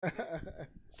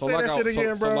Say that shit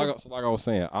again, bro. So like I was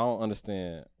saying, I don't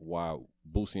understand why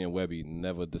Boosie and Webbie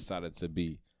never decided to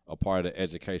be a part of the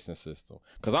education system.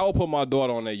 Because I will put my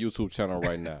daughter on that YouTube channel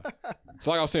right now.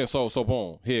 So like I was saying, so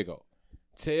boom, here you go.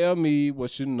 Tell me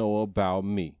what you know about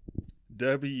me.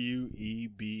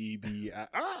 WEBBI.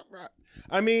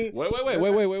 I mean,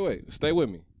 wait. Stay with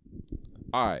me.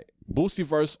 All right, Boosie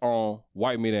verse on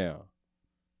 "Wipe Me Down."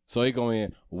 So he go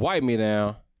in, "Wipe me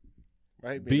down."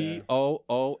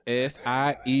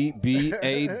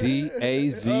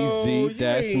 BOOSIEBADAZZ.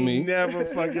 That's me. Never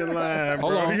fucking lying,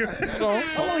 bro. Hold on.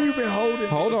 How long you been holding?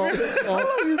 Hold on. How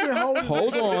long you been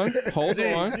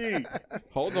holding?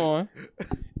 Hold on.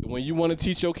 When you want to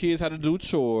teach your kids how to do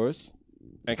chores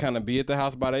and kind of be at the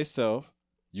house by themselves,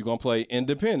 you gonna play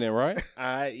independent, right?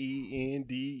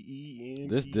 IENDEN.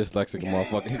 This dyslexic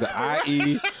motherfucker. He's an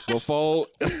IE before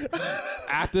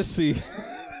after C.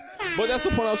 But that's the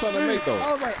point I'm trying to make, though.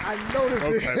 I was like, I noticed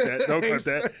it. Don't cut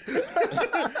that.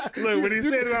 Look, when he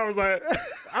said it, I was like,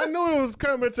 I knew it was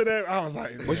coming to that. I was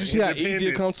like, but you see how easy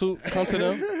it come to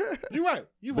them? You're right.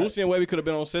 Boosie and Webbie could have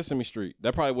been on Sesame Street.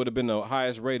 That probably would have been the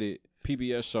highest rated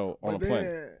PBS show on the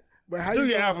planet. But how do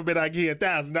you your alphabet? I give you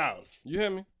 $1,000. You hear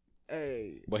me?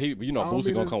 Hey. But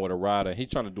Boosie gonna come with a rider. He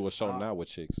trying to do a show now with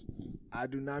chicks. I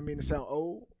do not mean to sound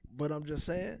old, but I'm just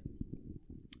saying.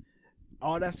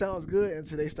 All that sounds good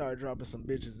until they start dropping some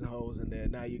bitches and hoes in there.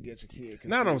 Now you get your kid confused.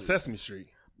 Not on Sesame Street.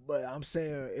 But I'm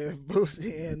saying if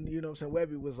Boosie and,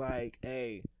 Webbie was like,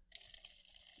 hey,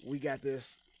 we got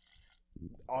this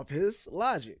off his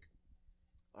logic.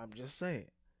 I'm just saying.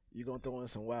 You're going to throw in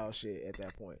some wild shit at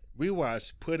that point. We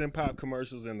watched Pudding Pop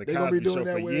commercials in the they Cosby Show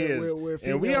for years.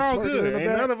 And we all good.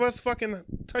 Ain't none of us fucking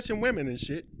touching women and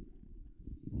shit.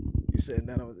 You said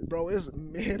none of us. Bro, it's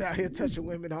men out here touching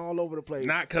women all over the place.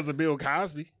 Not because of Bill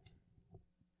Cosby.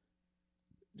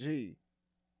 Gee.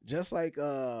 Just like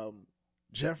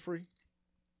Jeffrey.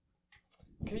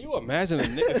 Can you imagine a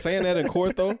nigga saying that in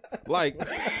court, though? Like,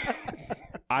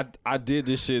 I did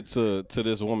this shit to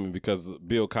this woman because of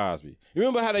Bill Cosby. You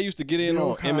remember how they used to get in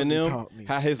on Eminem?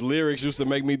 How his lyrics used to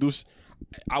make me do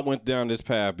I went down this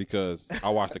path because I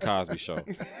watched the Cosby Show.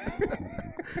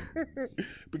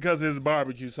 Because his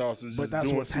barbecue sauce is just But that's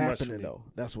doing what's too much happening, for me. though.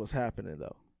 That's what's happening,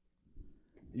 though.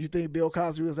 You think Bill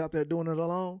Cosby was out there doing it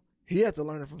alone? He had to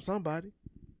learn it from somebody.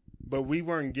 But we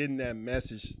weren't getting that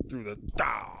message through the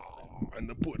and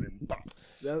the pudding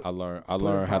pops. I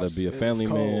learned how to be a family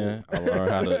man. I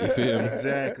learned how to, you feel me?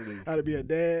 Exactly. How to be a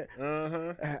dad.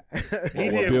 Uh-huh.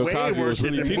 What Bill Cosby was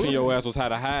really teaching your ass was how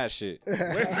to hide shit.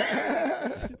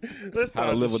 Let's how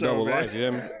to live a double life, you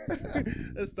hear me?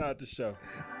 Let's start the show.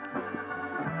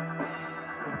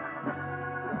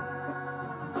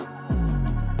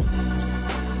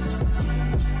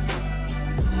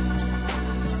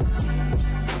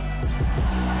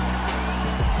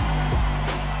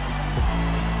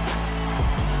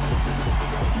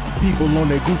 People on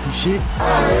that goofy shit.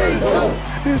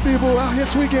 These people out here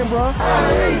tweaking, bro.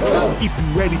 If you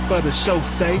ready for the show,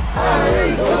 say.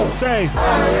 Say.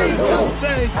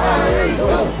 Say.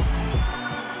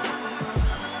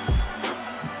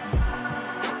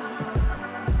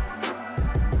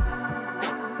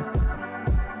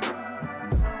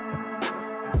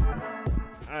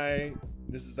 Alright,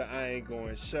 this is the I Ain't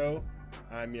Going Show.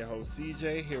 I'm your host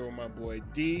CJ, here with my boy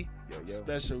D. Yo.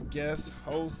 Special guest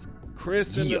host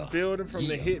Chris in the building from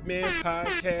the Hitman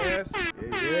Podcast.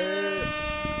 Yeah.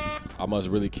 I must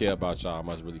really care about y'all. I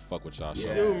must really fuck with y'all.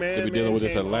 You do, man. To be dealing with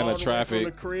this Atlanta traffic.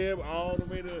 From the crib all the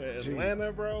way to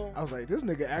Atlanta, bro. I was like, this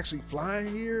nigga actually flying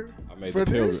here I made for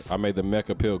the this? I made the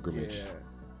Mecca pilgrimage. Yeah.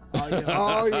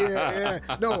 Oh yeah.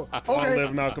 No, okay. I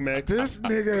live Malcolm X. This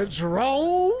nigga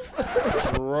drove.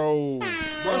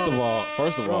 First of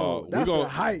all, that's a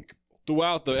hike.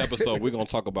 Throughout the episode, we're gonna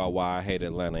talk about why I hate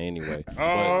Atlanta anyway.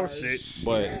 Shit.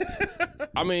 But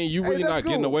I mean, you really not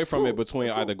getting away from it between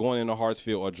Let's either going into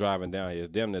Hartsfield or driving down here. It's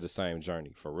damn near the same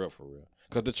journey, for real.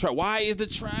 Because why is the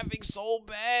traffic so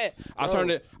bad? I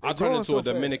turned into a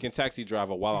Dominican taxi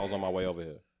driver while I was on my way over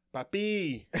here.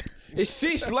 Papi. It's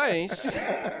 6 lanes.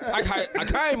 I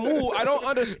can't move. I don't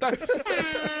understand.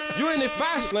 You in the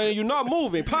fast lane. You're not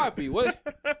moving, Poppy. What?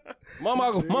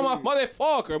 Mama,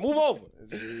 motherfucker, move over.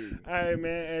 All right,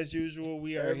 man. As usual,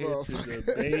 we are here to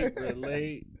debate,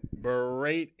 relate,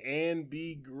 berate, and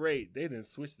be great. They didn't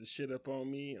switch the shit up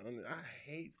on me. I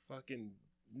hate fucking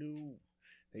new.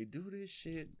 They do this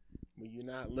shit when you're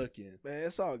not looking. Man,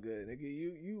 it's all good, nigga.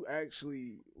 You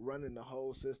actually running the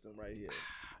whole system right here.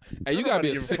 Hey, you gotta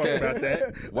be a sick ass about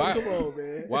that. Why? Come on,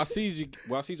 man. While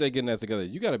CJ getting that together,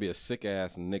 you gotta be a sick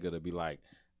ass nigga to be like,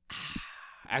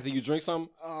 after you drink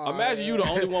something. Imagine you the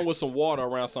only one with some water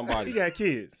around somebody. He got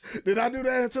kids. Did I do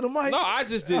that into the mic? No, I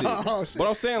just did it. But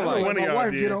I'm saying like, one of my y'all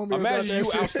wife did. get on me. imagine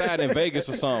you outside in Vegas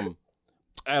or something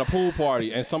at a pool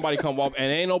party and somebody come walk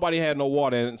and ain't nobody had no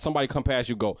water and somebody come past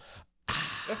you go.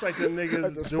 That's like the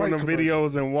niggas the doing them Sprite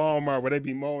videos in Walmart where they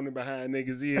be moaning behind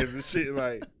niggas' ears and shit.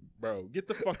 Like, bro, get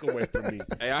the fuck away from me.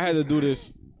 Hey, I had to do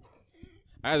this.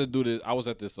 I was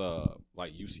at this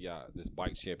like UCI, this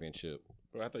bike championship.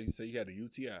 Bro, I thought you said you had a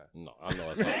UTI. No, I know.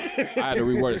 It's not. I had to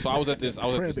reword it. So I was at this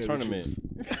tournament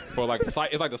for like it's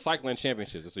like the cycling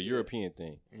championships. It's a European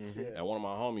thing. Mm-hmm. And one of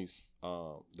my homies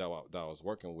that I was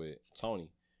working with, Tony,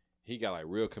 he got like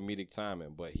real comedic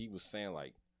timing, but he was saying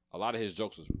like a lot of his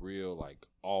jokes was real like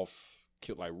off,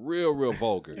 like real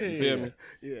vulgar. You feel me?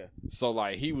 Yeah. So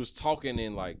like he was talking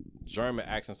in like German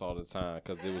accents all the time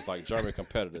because it was like German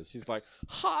competitors. He's like,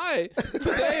 "Hi,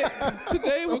 today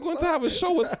we're going to have a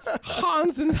show with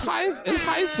Hans and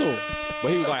Heisel."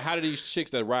 But he was like, "How do these chicks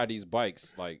that ride these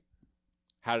bikes like?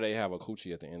 How do they have a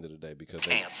coochie at the end of the day? Because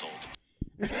they canceled."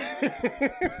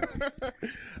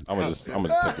 I'm gonna just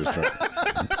take this drink.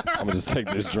 I'm gonna just take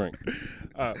this drink.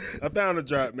 I found a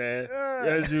drop, man.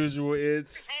 As usual,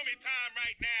 it's homie time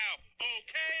right now,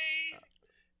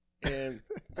 okay? And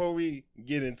before we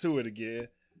get into it again,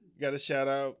 got to shout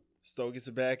out Stokes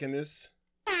are back in this.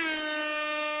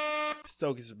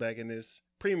 Stokes are back in this.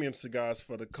 Premium cigars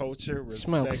for the culture.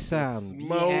 Respect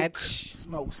smoke.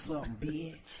 Smoke something,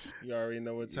 bitch. You already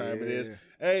know what time it is.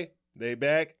 Hey, they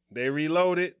back. They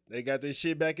reloaded. They got their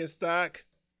shit back in stock.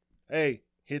 Hey,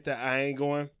 hit the I ain't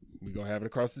going. We gonna have it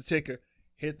across the ticker.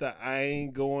 Hit the I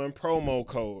ain't going promo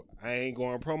code. I ain't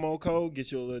going promo code.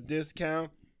 Get you a little discount.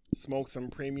 Smoke some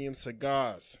premium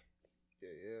cigars.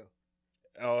 Yeah.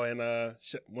 Oh, and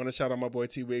want to shout out my boy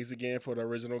T Wiggs again for the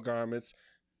original garments.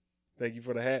 Thank you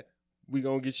for the hat. We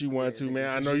gonna get you one too, man.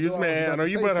 I know you's mad. I know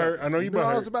you butthurt. I know you butthurt.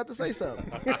 I was about to say something.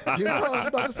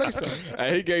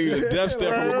 Hey, he gave you the death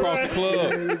stare from across the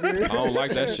club. I don't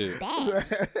like that shit. I'm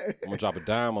gonna drop a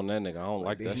dime on that nigga. I don't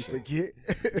like that shit. Forget.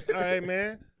 All right,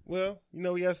 man. Well,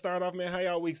 we gotta start off, man. How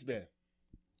y'all weeks been?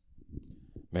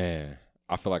 Man,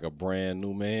 I feel like a brand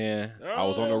new man. Oh, I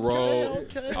was on the road.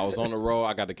 Okay. I was on the road.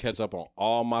 I got to catch up on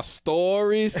all my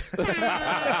stories.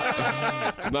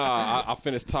 I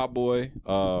finished Top Boy.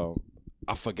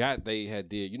 I forgot they had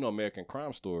did, American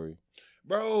Crime Story.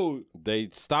 Bro, they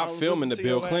stopped filming the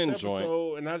Bill Clinton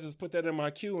joint. And I just put that in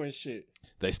my queue and shit.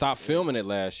 They stopped filming it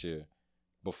last year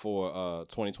before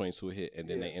 2022 hit, and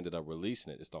then they ended up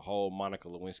releasing it. It's the whole Monica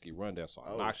Lewinsky rundown. So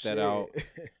I knocked that out.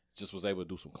 Just was able to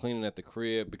do some cleaning at the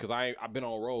crib because I've been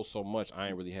on road so much. I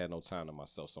ain't really had no time to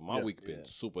myself. So my week been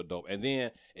super dope. And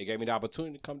then it gave me the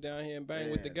opportunity to come down here and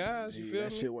bang with the guys. You feel me?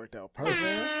 That shit worked out perfect.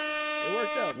 It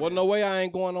worked out. Well, no way I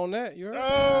ain't going on that. You heard?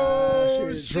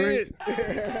 Oh, shit.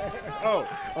 And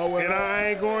I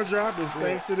ain't going to drop this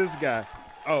thanks to this guy.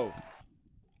 Oh,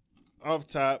 off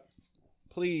top,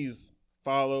 please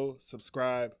follow,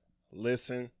 subscribe,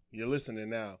 listen. You're listening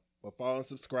now. But follow and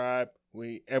subscribe.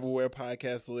 We everywhere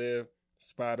podcasts live.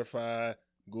 Spotify,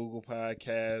 Google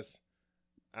Podcasts,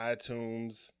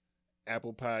 iTunes,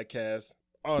 Apple Podcasts,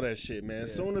 all that shit, man.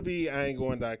 Soon to be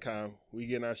Iain'tGoing.com. We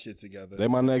getting our shit together. They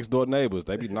my next door neighbors.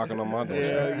 They be knocking on my door.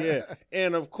 Yeah.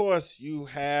 And of course, you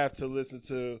have to listen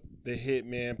to the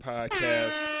Hitman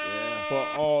podcast for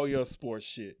all your sports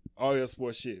shit. All your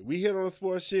sports shit. We hit on the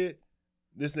sports shit.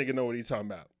 This nigga know what he's talking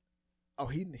about. Oh,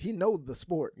 he know the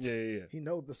sports. Yeah. He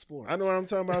know the sports. I know what I'm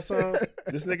talking about, son.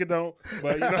 This nigga don't,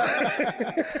 but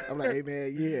I'm like, hey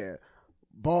man,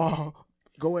 ball,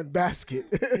 go in basket.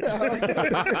 Yvonne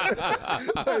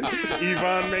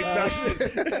make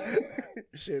basket.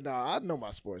 Shit, I know my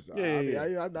sports.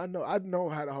 Yeah. I know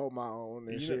how to hold my own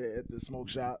and shit at the smoke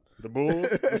shop. The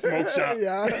Bulls, the smoke shop.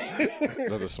 Yeah.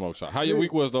 That's the smoke shop. How your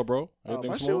week was though, bro?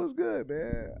 My shit was good,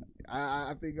 man.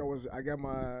 I think I got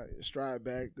my stride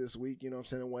back this week. You know what I'm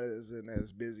saying? It wasn't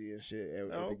as busy and shit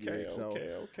at the gig. So,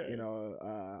 okay.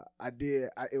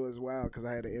 It was wild because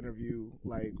I had an interview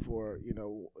for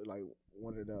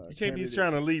one of the. You can't be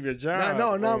trying to leave your job.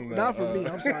 No, not for me.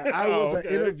 I'm sorry. I was an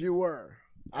interviewer.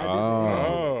 I did the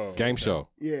interview. Game show.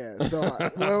 Yeah, so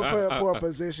for a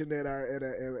position that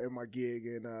at my gig,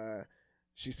 and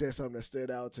she said something that stood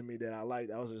out to me that I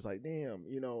liked. I was just like, damn,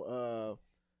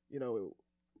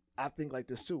 I think like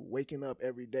this too. Waking up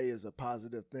every day is a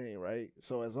positive thing, right?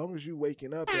 So as long as you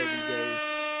waking up every day,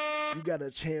 you got a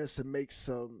chance to make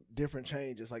some different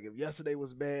changes. Like if yesterday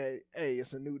was bad, hey,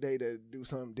 it's a new day to do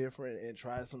something different and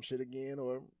try some shit again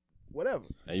or whatever.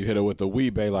 And you hit her with the wee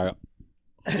bay like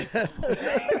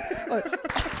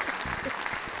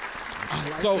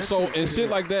So and shit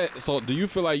like that. So do you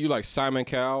feel like you like Simon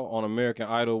Cowell on American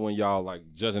Idol when y'all like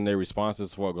judging their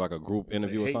responses for like a group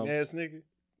interview or something? Ass nigga.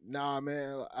 Nah,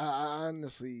 man. I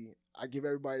honestly, I give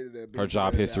everybody the. Her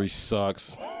job history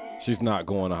sucks. She's not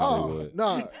going to Hollywood.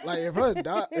 No, like if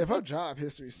her job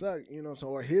history sucks, you know what I'm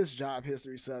saying, or his job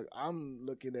history sucks, I'm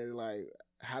looking at it like,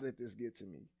 how did this get to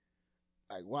me?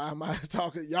 Like, why am I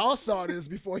talking? Y'all saw this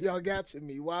before y'all got to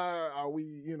me. Why are we,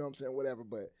 you know what I'm saying, whatever.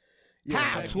 But,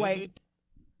 yeah. It's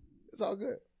all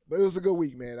good. But it was a good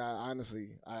week, man.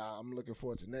 Honestly, I'm looking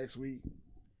forward to next week.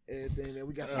 Everything, man.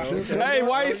 We got some trips. Hey,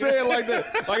 why you saying it like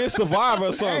that? Like it's Survivor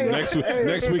or something. Next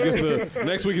week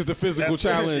is the physical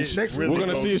challenge. We're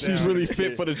gonna see if she's really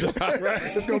fit for the job. Right?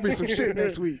 It's gonna be some shit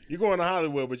next week. You're going to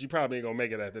Hollywood, but you probably ain't gonna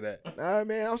make it after that. Nah,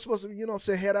 man. I'm supposed to, you know what I'm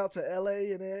saying, head out to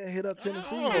LA and then hit up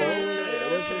Tennessee.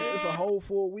 It's a whole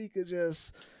full week of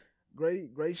just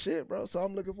great shit, bro. So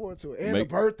I'm looking forward to it. And the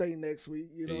birthday next week,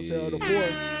 you know what I'm saying, or the 4th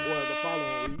or the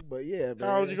following week. But yeah, man.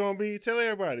 How old you gonna be? Tell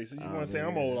everybody. So you want to say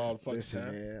I'm old all the fucking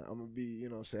time. Man, I'm gonna be, you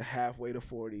know what I'm saying, halfway to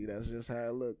 40. That's just how I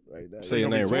look right now. Say your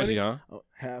name Reggie, huh?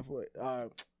 Halfway.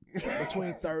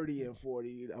 Between 30 and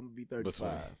 40, I'm gonna be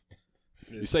 35.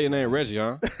 You say your name Reggie,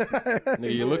 huh?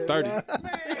 Nigga, you look 30.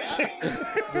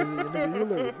 Nigga, you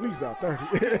look at least about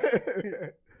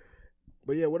 30.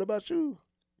 But yeah, what about you?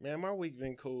 Man, my week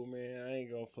been cool, man. I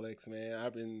ain't gonna flex, man.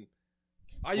 I've been.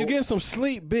 Are you getting some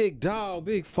sleep, big dog,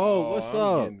 big folk? What's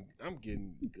up? I'm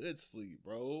getting good sleep,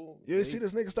 bro. You didn't see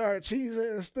this nigga start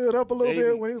cheesing and stood up a little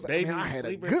bit when he was like, man, I had a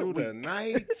sleeping good through week. the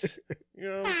night.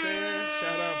 You know what I'm saying?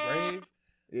 Shout out Brave.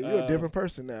 Yeah, you're a different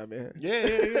person now, man. Yeah.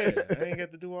 I ain't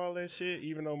got to do all that shit,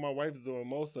 even though my wife's doing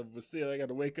most of it. But still, I got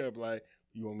to wake up like,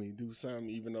 you want me to do something,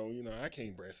 even though, you know, I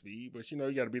can't breastfeed. But, you know,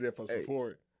 you got to be there for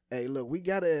support. Hey, look, we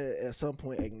got to, at some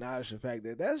point, acknowledge the fact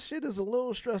that shit is a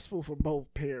little stressful for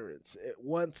both parents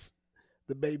once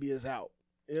the baby is out.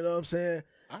 You know what I'm saying?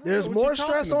 There's more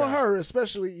stress on her,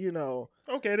 especially, you know.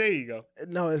 Okay, there you go.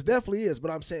 No, it definitely is,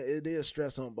 but I'm saying it is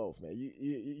stress on both, man.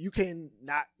 You can't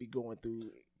not be going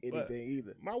through anything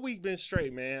either. My week been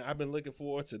straight, man. I've been looking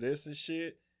forward to this and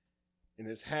shit, and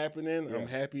it's happening. Yeah. I'm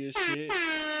happy as shit.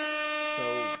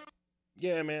 So...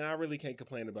 yeah, man, I really can't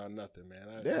complain about nothing, man.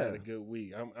 I had a good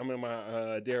week. I'm in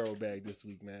my Darrow bag this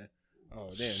week, man. Oh,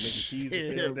 damn, nigga, keys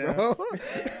are down.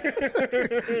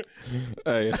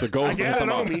 Hey, it's a ghost in here. It's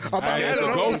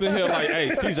a ghost in here like, hey,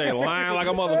 CJ lying like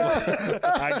a motherfucker.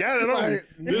 I got it on me.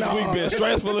 This week been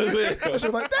stressful as it. She was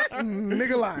like, that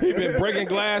nigga lying. He been breaking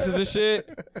glasses and shit.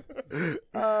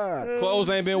 Clothes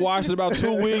ain't been washed in about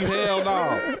 2 weeks. Hell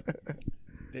no.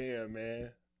 Damn,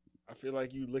 man. I feel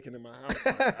like you looking in my house.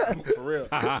 For real.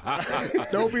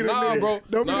 Don't be the nigga, bro.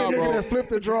 Don't be the nigga that flip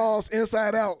the drawers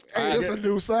inside out. Hey, that's a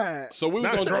new side. So we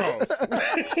was gonna draws.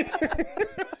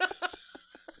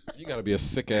 You gotta be a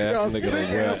sick ass nigga. Sick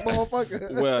ass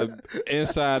motherfucker. Well,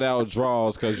 inside out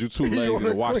draws because you too lazy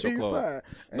to wash your clothes.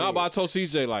 Nah, but I told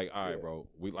CJ like, all right, bro.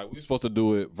 We supposed to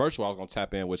do it virtual. I was gonna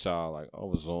tap in with y'all like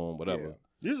over Zoom, whatever. Yeah.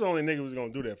 You was the only nigga who was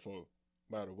gonna do that for,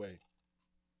 by the way.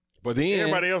 But then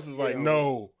everybody else is like,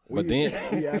 no. But then,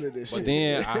 but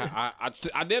then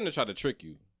I didn't try to trick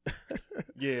you.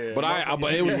 Yeah, but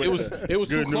it was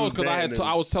too close because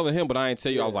I was telling him, but I ain't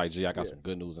tell you. I was like, gee, I got some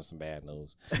good news and some bad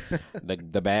news.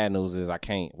 The bad news is I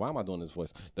can't. Why am I doing this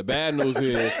voice? The bad news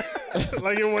is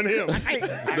like it wasn't him.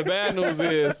 The bad news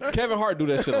is Kevin Hart do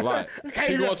that shit a lot.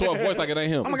 He go into a voice like it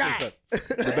ain't him. Oh my God.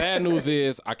 The bad news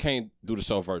is I can't do the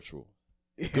show virtual.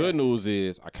 Good news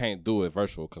is I can't do it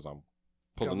virtual because I'm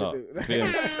pulling up.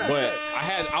 But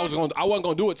I wasn't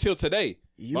gonna do it till today.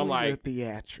 I'm like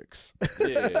theatrics.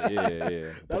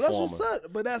 Yeah. That's what's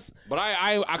up. But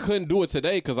I couldn't do it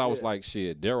today because I was like,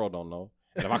 shit, Darryl don't know.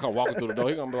 And if I come walking through the door,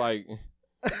 he gonna be like,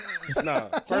 nah,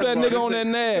 who that nigga on that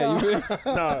nag?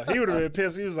 Nah, he would have been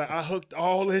pissed. He was like, I hooked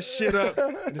all this shit up.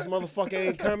 And this motherfucker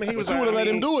ain't coming. He was like, you would have let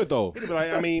him do it though. He'd be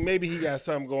like, I mean, maybe he got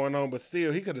something going on, but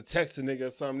still, he could have texted nigga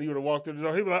or something. He would have walked through the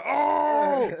door. He'd be like,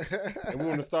 oh, and we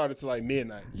wouldn't have started till like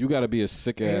midnight. You got to be a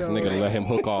sick ass nigga to let him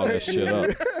hook all that shit up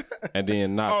and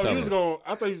then not tell him.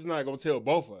 I thought he was not gonna tell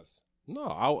both of us. No,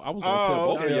 I was going to tell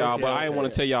both of y'all, but I didn't want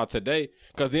to tell y'all today.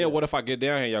 Because then what if I get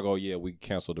down here and y'all go, yeah, we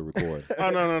canceled the record. Oh,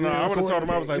 no. I would have told him,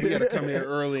 I was like, we got to come here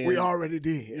early. We already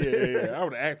did. Yeah. I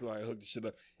would have acted like I hooked the shit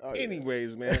up. Oh,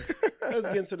 anyways, man, let's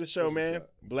get into the show, man.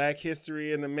 Black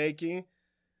history in the making.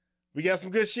 We got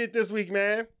some good shit this week,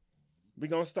 man. We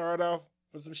going to start off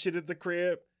with some shit at the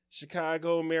crib.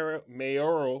 Chicago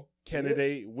mayoral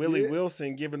candidate Willie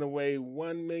Wilson giving away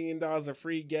 $1 million in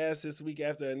free gas this week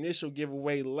after initial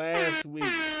giveaway last week.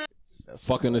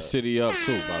 Fucking the city up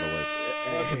too, by the way.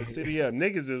 Fucking the city up.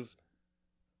 Niggas is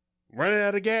running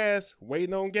out of gas,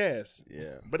 waiting on gas.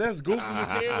 Yeah. But that's goofy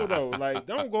as hell, though. Like,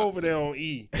 don't go over there on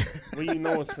E when you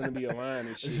know it's going to be a line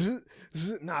and shit.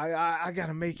 Nah, I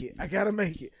gotta make it. I gotta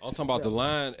make it. I'm talking about the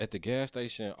line at the gas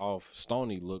station off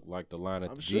Stony looked like the line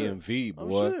at the sure. DMV, I'm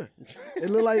boy. sure. It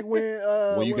looked like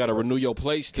when you got to renew your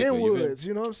plate sticker. Kenwoods,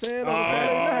 you know what I'm saying? On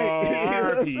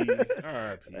Arby. Friday night.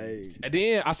 Arby. Hey. And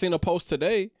then I seen a post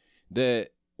today that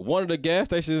one of the gas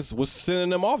stations was sending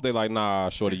them off. They like, nah,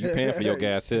 shorty, you paying for your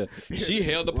gas here. She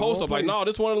held the post up like, no,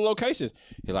 this one of the locations.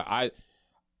 He like,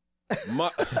 I'm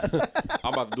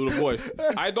about to do the voice.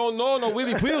 I don't know no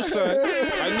Willie Wilson.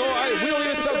 We don't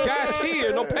even sell gas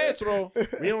here, no petrol.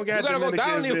 We don't got you gotta go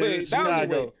down the way. Down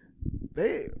the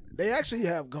way. They actually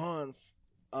have gone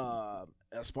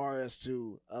as far as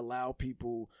to allow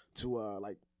people to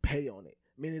like pay on it,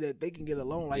 meaning that they can get a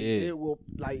loan. Like it will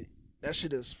like. That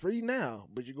shit is free now,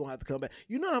 but you're going to have to come back.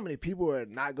 You know how many people are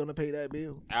not going to pay that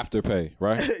bill? Afterpay,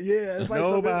 right? Yeah, it's like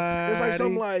Nobody. it's like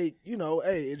something like, you know,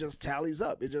 hey, it just tallies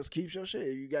up. It just keeps your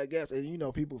shit. You got gas. And you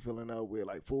know people filling up with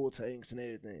like full tanks and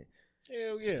everything.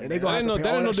 Hell yeah. And they gonna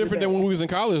that ain't no different than when we was in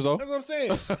college, though. That's what I'm saying.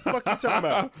 What you talking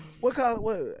about? What college?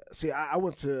 What? See, I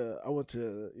went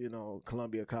to you know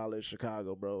Columbia College,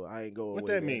 Chicago, bro. I ain't go. What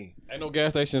that mean? Ain't no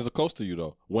gas stations close to you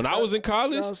though. When I was in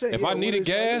college, if I needed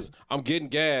gas, I'm getting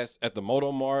gas at the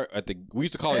Moto Mart. We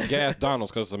used to call it Gas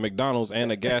Donald's because it's a McDonald's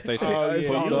and a gas station. Oh yeah,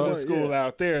 So you was in school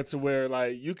out there to where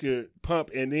like you could pump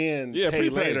and then pay prepay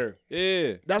later.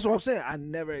 Yeah, that's what I'm saying. I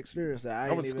never experienced that.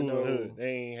 I was school in the hood. They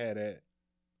ain't had that.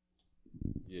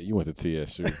 Yeah, you went to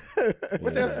TSU.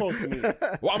 What that's supposed to mean?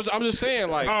 Well, I'm just saying,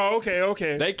 like, Oh,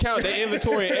 okay. they count, they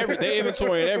inventory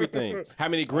everything. How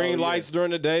many green lights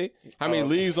during the day? How many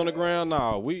leaves on the ground?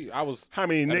 Nah, I was. How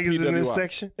many at a niggas in this PWI.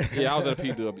 section? Yeah, I was at a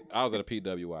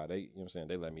PWI. They, you know what I'm saying?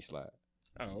 They let me slide.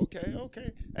 Oh,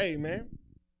 okay. Hey, man.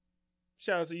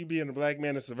 Shout out to you being a black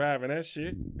man and surviving that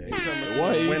shit.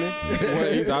 Winning.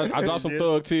 I dropped some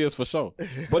thug tears for sure.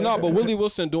 But no, but Willie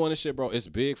Wilson doing this shit, bro, it's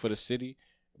big for the city.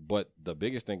 But the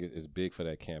biggest thing is big for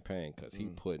that campaign because he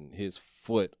putting his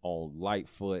foot on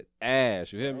Lightfoot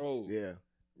ass. You hear me? Oh, Yeah.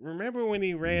 Remember when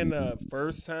he ran the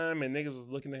first time and niggas was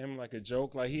looking at him like a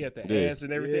joke, like he had the ass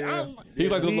and everything? Yeah.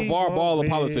 He's like the LeVar Ball of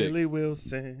politics. Willie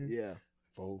Wilson. Yeah.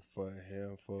 Vote for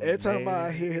him for Every time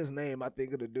I hear his name, I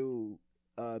think of the dude,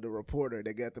 the reporter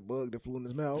that got the bug that flew in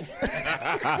his mouth.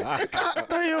 God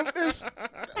damn, this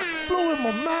flew in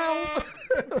my mouth.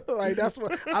 Like that's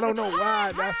what I don't know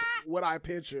why. That's what I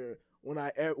picture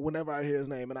whenever I hear his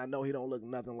name, and I know he don't look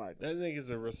nothing like him. That nigga's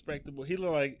a respectable. He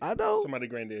look like I know somebody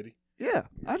granddaddy. Yeah,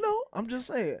 I know. I'm just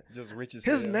saying. Just rich as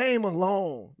his hell. name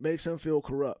alone makes him feel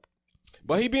corrupt.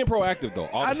 But he being proactive though.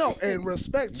 I know, and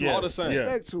respect to him. All the same.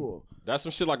 Respect to him. That's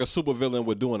some shit like a supervillain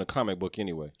would do in a comic book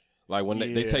anyway. Like when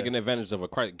they taking advantage of a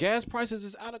crisis. Gas prices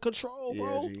is out of control,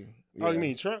 bro. Yeah. Oh, you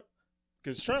mean Trump?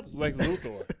 Because Trump's Lex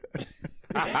Luthor.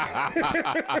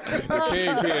 The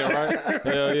kingpin, right?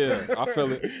 Hell yeah. I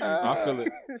feel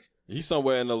it. He's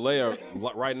somewhere in the layer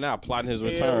right now plotting his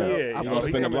return. Yeah, He gonna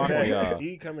spin the block on y'all.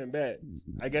 He coming back.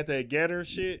 I got that Getter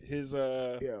shit, his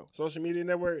social media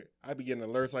network. I be getting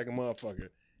alerts like a motherfucker.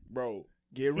 Bro,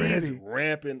 Get he's ready.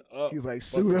 ramping up. He's like, for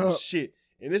suit some up. shit.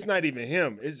 And it's not even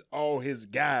him. It's all his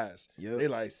guys. Yep. They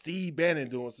like Steve Bannon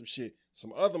doing some shit.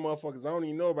 Some other motherfuckers I don't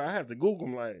even know about. I have to Google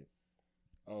them like,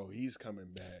 oh, he's coming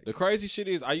back. The crazy shit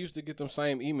is I used to get them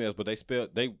same emails, but they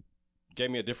gave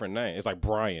me a different name. It's like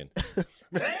Brian.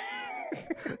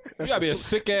 You gotta be a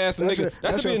sick ass nigga.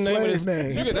 That should be the name of this.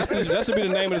 That should be the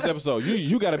name of this episode.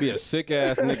 You gotta be a sick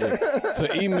ass nigga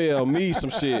to email me some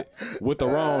shit with the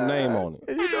wrong name on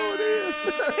it. You know it is.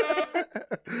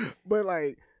 But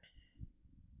like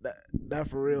that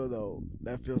for real though,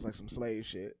 that feels like some slave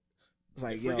shit. It's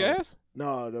like Free gas?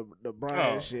 No, the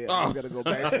Brian shit. Oh. I'm gonna go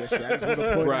back to that shit. I just want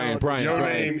to point Brian, out Brian, Your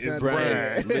Brian. name is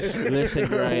Brian. Listen,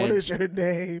 Brian. What is your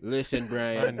name? Listen,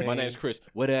 Brian. My name's Chris.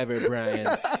 Whatever, Brian.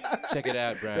 Check it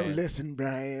out, No, Brian. listen,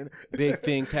 Brian. Big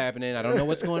things happening. I don't know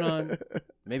what's going on.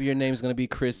 Maybe your name's gonna be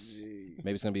Chris.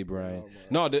 Maybe it's gonna be Brian.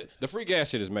 No, the free gas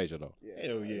shit is major though.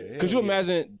 Hell yeah. Could you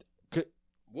imagine?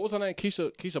 What was her name?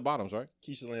 Keisha Bottoms, right?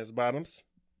 Keisha Lance Bottoms.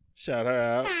 Shout her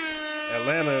out.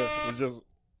 Atlanta was just.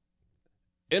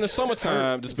 In the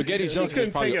summertime, the spaghetti She junction is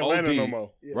couldn't probably take Atlanta OD, no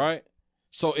more. right?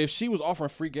 So if she was offering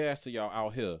free gas to y'all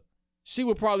out here, she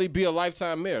would probably be a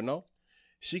lifetime mayor, no?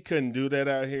 She couldn't do that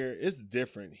out here. It's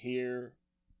different here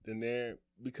than there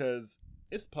because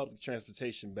it's public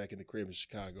transportation back in the crib in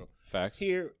Chicago. Facts.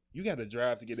 Here, you got to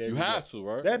drive to get You everywhere. have to,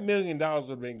 right? That $1 million would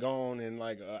have been gone in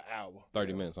like an hour.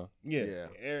 30 minutes, huh? Yeah.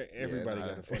 Everybody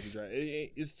got to fucking drive.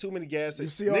 It's too many gas You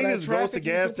stations. see all that Niggas go traffic to you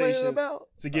gas complaining stations about?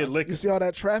 to get liquor. You see all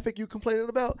that traffic you complaining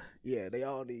about? Yeah, they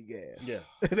all need gas. Yeah.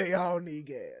 They all need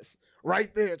gas.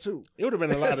 Right there, too. It would have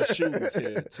been a lot of shootings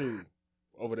here, too,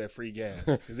 over that free gas.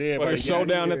 Because everybody got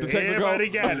showdown it. at the Texaco. Everybody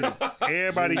got it.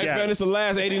 Everybody Hey, got fam, it. it's the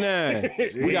last 89.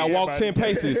 We got to walk 10 Everybody got it.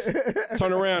 paces,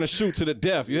 turn around and shoot to the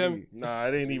death. You hear me? Nah,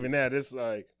 it ain't even that. It's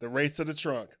like the race to the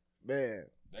trunk. Man.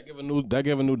 That give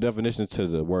a new definition to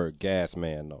the word gas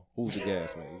man, though. Who's the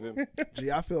gas man? You feel me?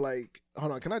 Gee, I feel like,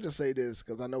 hold on, can I just say this?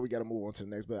 Because I know we got to move on to the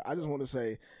next, but I just want to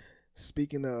say,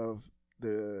 speaking of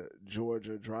the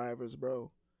Georgia drivers,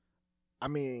 bro, I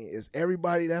mean, is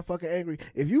everybody that fucking angry?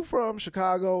 If you from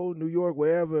Chicago, New York,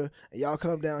 wherever, and y'all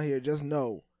come down here, just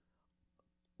know,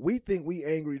 we think we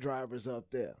angry drivers up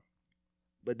there.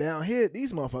 But down here,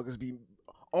 these motherfuckers be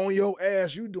on your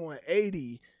ass. You doing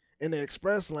 80 in the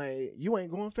express lane. You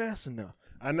ain't going fast enough.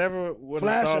 I never would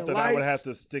have thought that I would have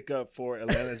to stick up for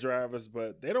Atlanta drivers,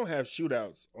 but they don't have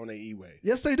shootouts on the E-way.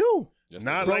 Yes, they do. Yes,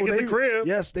 Not they like at the crib.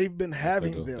 Yes, they've been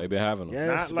having them. They've been having them.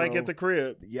 Yes, Not like bro. at the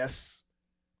crib. Yes.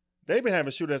 They've been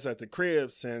having shootouts at the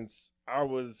crib since I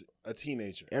was a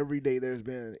teenager. Every day there's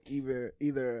been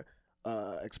either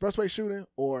expressway shooting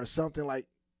or something like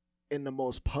in the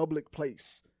most public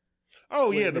place. Oh,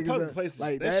 Where yeah, the niggas public are- places.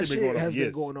 like that shit been going on has for been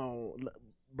years. going on,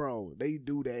 bro. They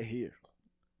do that here.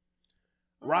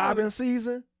 Robbing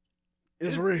season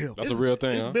is real. That's a real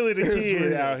thing, It's huh? Billy the It's Kid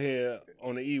real. out here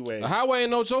on the E-way. The highway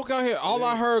ain't no joke out here. All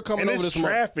I heard coming And over it's this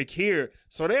month. traffic here.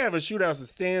 So they have a shootouts at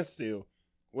standstill.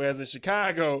 Whereas in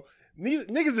Chicago,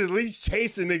 niggas is at least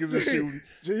chasing niggas and shooting.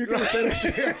 You couldn't say that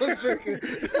shit. I was drinking.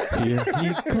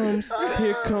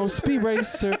 Here comes Speed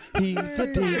Racer. He's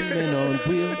a demon on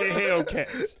wheels. And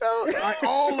Hellcats. Like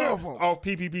all of them. Off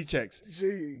PPP checks.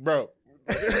 Gee. Bro.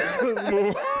 Let's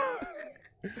move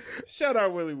on. Shout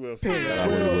out Willie Wilson.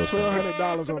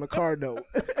 $1,200 on a car note.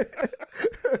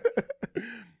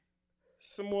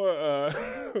 Some more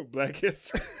Black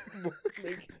History.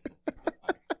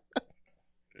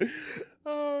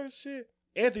 Oh, shit.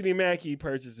 Anthony Mackie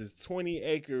purchases 20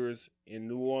 acres in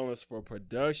New Orleans for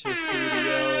production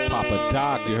studio. Papa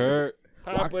Doc, you heard?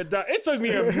 Papa Doc. It took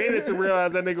me a minute to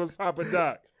realize that nigga was Papa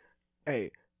Doc.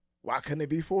 Hey, why couldn't it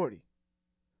be 40?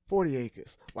 40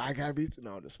 acres. Why I gotta be?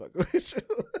 No, I'm just fucking with you.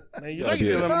 Man, You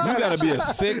gotta be a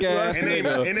sick ass And they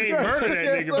nigga murder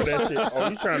that nigga for that shit. Oh,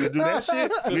 you trying to do that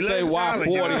shit? to We say let why Tyler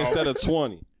 40 get off. instead of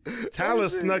 20. Tyler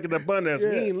snuck it up on us. Yeah.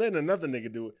 We ain't letting another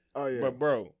nigga do it. Oh yeah. But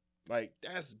bro, like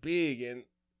that's big, and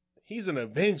he's an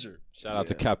Avenger. Shout out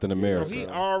to Captain America. So he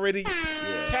already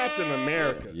Captain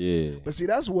America. Yeah. But see,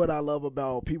 that's what I love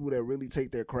about people that really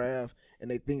take their craft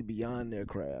and they think beyond their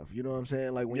craft. You know what I'm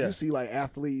saying? Like when Yeah. you see like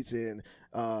athletes and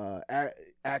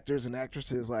actors and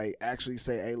actresses like actually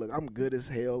say, "Hey, look, I'm good as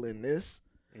hell in this,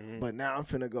 but now I'm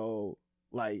finna go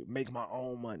like make my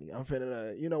own money. I'm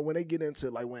finna, you know, when they get into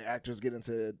like when actors get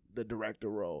into the director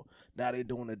role, now they're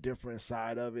doing a different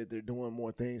side of it. They're doing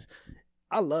more things.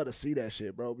 I love to see that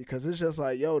shit, bro, because it's just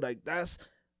like, yo, like that's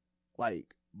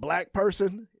like black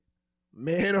person,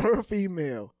 man or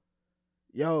female,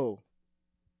 yo,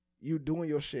 you doing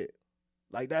your shit.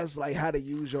 Like that's like how to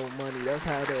use your money. That's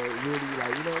how to really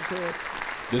like, you know what I'm saying?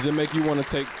 Does it make you want to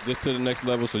take this to the next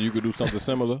level so you could do something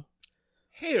similar?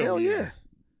 Hell yeah.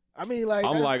 I mean, like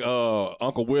I'm like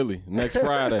Uncle Willie next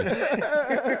Friday.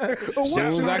 As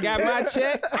soon as I got my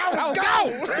check, I was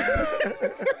gone.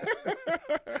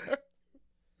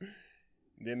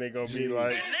 Then they gonna be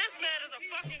like,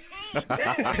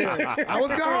 I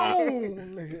was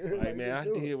gone. like, man, I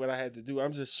did what I had to do.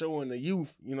 I'm just showing the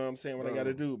youth, you know what I'm saying, what I got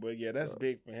to do. But yeah, that's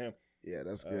big for him. Yeah,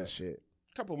 that's good shit.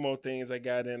 Couple more things I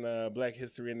got in Black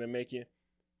History in the making.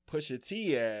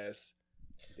 Pusha-T ass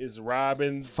is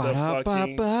robbing the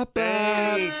fucking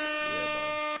bank.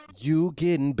 You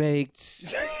getting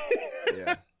baked.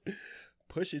 Yeah.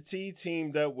 Pusha-T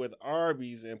teamed up with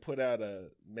Arby's and put out a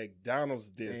McDonald's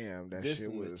diss. Damn, that dissing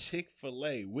shit the was-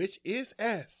 Chick-fil-A, which is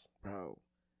ass. Bro.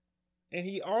 And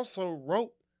he also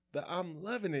wrote the I'm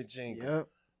Loving It jingle. Yep.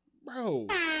 Bro,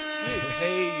 get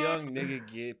paid, young nigga,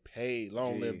 get paid.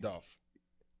 Long Gee. lived off.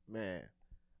 Man.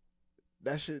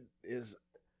 That shit is,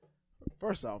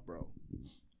 first off, bro,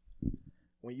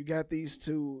 when you got these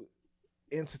two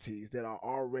entities that are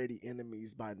already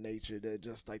enemies by nature, that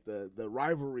just like the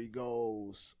rivalry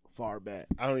goes far back.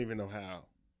 I don't even know how.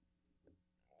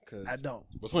 I don't.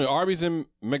 Between Arby's and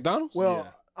McDonald's? Well,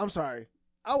 Yeah. I'm sorry.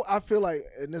 I feel like,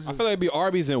 and this is, I feel like it'd be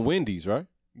Arby's and Wendy's, right?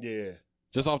 Yeah.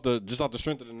 Just off the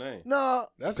strength of the name. No,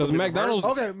 because McDonald's.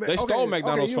 They stole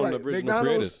McDonald's from the original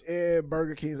McDonald's creators. and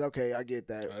Burger King's. Okay, I get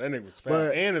that. Oh, that nigga was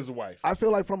fat and his wife. I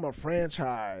feel like from a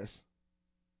franchise,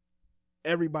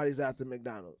 everybody's after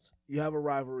McDonald's. You have a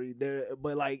rivalry there,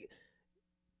 but like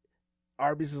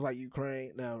Arby's is like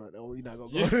Ukraine. No, we're not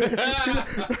gonna go.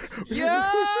 Yeah.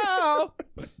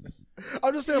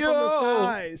 I'm just saying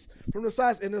from the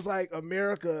size, and it's like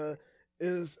America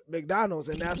is McDonald's,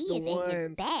 and that's the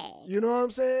one. You know what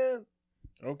I'm saying?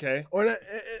 Okay. Or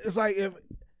it's like if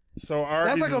so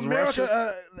Arby's that's like is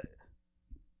America.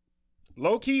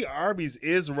 Low key, Arby's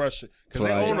is Russia because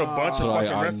they own a bunch of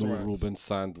fucking restaurants. Reuben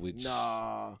sandwich.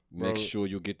 Nah, make sure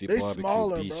you get the they barbecue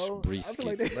smaller, beef bro.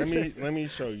 brisket. Let me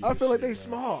show you. I feel like shit, they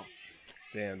small.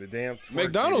 Damn, the damn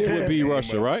McDonald's would be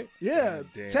Russia, right? Yeah,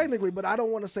 technically, but I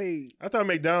don't want to say. I thought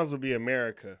McDonald's would be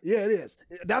America. Yeah, it is.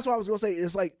 That's what I was gonna say.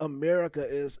 It's like America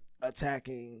is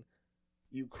attacking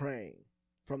Ukraine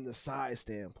from the size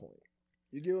standpoint.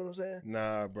 You get what I'm saying?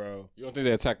 Nah, bro. You don't think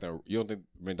they're attacking? You don't think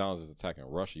McDonald's is attacking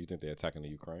Russia? You think they're attacking the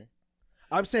Ukraine?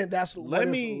 I'm saying that's what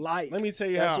it's like. Let me tell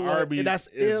you how Arby's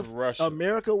is Russia.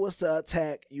 America was to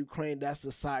attack Ukraine, that's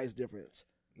the size difference.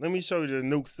 Let me show you the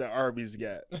nukes that Arby's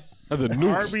got. The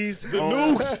nukes. Arby's the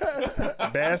nukes.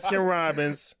 Baskin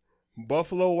Robbins,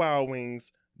 Buffalo Wild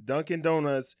Wings, Dunkin'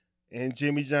 Donuts, and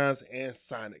Jimmy John's and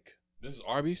Sonic. This is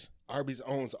Arby's? Arby's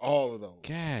owns all of those.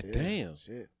 God damn.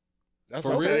 Shit. That's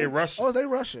what I say. They Russian. Oh, they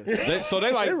Russian. They got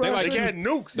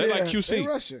nukes. They like QC. They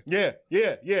Russian. Yeah.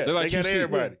 They got QC.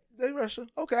 everybody. Yeah, they Russian.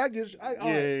 Okay, I get you.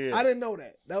 Yeah. I didn't know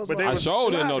that. That was. But I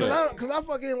sure didn't know that. Because I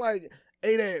fucking like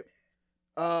ate at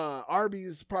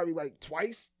Arby's probably like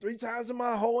 3 times in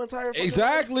my whole entire life.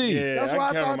 Exactly. Yeah, that's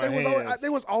why I thought they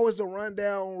was always the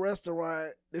rundown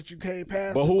restaurant that you can't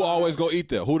pass. But who always go eat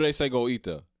there? Who do they say go eat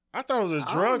there? I thought it was a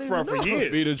drug front for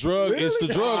years. Be the drug. Really? It's the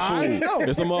drug food. Know.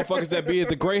 It's the motherfuckers that be at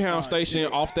the Greyhound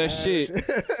station off that shit.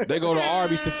 They go to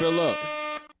Arby's to fill up.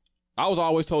 I was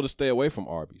always told to stay away from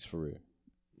Arby's for real.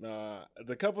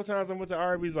 The couple times I went to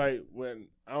Arby's, like when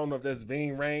I don't know if that's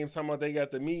Ving Rhames talking about they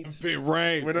got the meats. Ving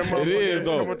Rhames. It is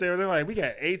though. They're like, we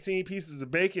got 18 pieces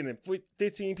of bacon and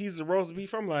 15 pieces of roast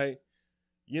beef. I'm like,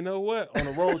 you know what? On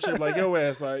a road trip like your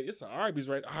ass, like it's an Arby's,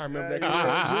 right? I remember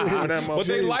that. But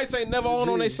they lights ain't never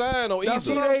on their sign though. That's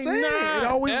what I'm saying. It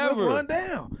always look run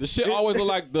down. The shit always look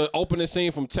like the opening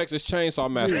scene from Texas Chainsaw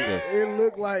Massacre. It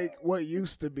looked like what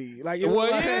used to be. Like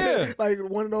it like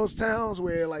one of those towns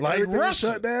where like everything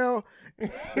shut down.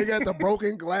 They got the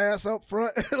broken glass up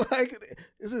front. Like,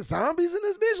 is it zombies in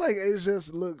this bitch? Like, it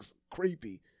just looks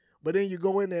creepy. But then you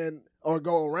go in there or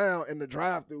go around and the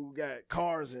drive-thru got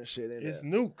cars and shit in It's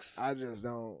there. nukes. I just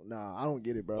don't. I don't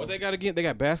get it, bro. What they got again? They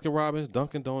got Baskin Robbins,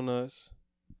 Dunkin' Donuts.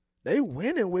 They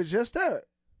winning with just that.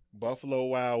 Buffalo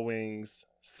Wild Wings,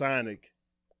 Sonic,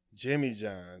 Jimmy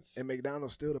John's, And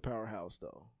McDonald's still the powerhouse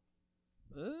though.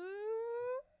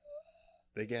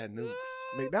 They got nukes.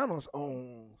 McDonald's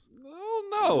owns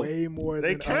way more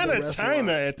they than kind other of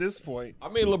China restaurants. at this point. I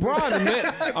mean, LeBron the man.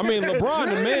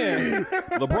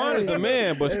 LeBron is the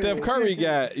man, but Steph Curry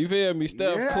got, you feel me?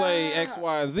 Steph, Clay, X,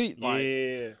 Y, and Z.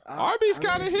 Like, Arby's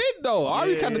kind of hit though.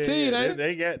 Arby's kind of teed, ain't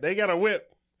it? They got a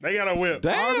whip. They got a whip.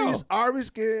 Damn. Arby's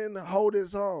can hold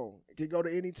its own. It can go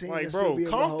to any team. Like, and bro, still be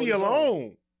able to hold its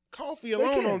own. Coffee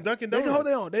alone on Dunkin' Donuts. They can hold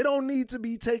their own. They don't need to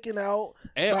be taken out.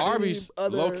 And Arby's,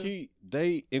 low key,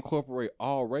 they incorporate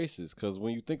all races. Because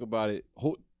when you think about it,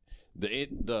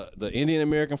 the Indian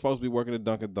American folks be working at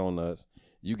Dunkin' Donuts.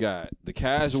 You got the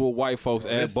casual white folks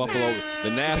at Buffalo, the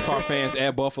NASCAR fans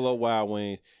at Buffalo Wild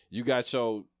Wings. You got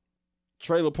your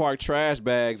trailer park trash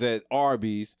bags at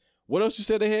Arby's. What else you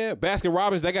said they had? Baskin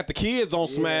Robbins, they got the kids on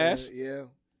Smash. Yeah.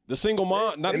 The single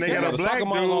mom, not and the they single got mom, a the black soccer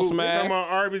moms on dude. Smash. Talking about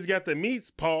Arby's got the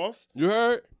meats, pause. You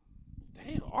heard?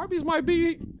 Damn, Arby's might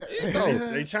be it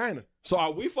though. They China. So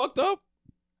are we fucked up?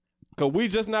 Cause we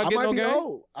just not getting no game?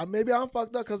 Old. Maybe I'm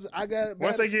fucked up because I got bad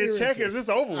Once they get checkers, it's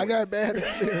over. I got bad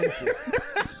experiences.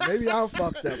 Maybe I'm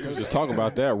fucked up. Just talking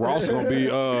about that. Ross gonna be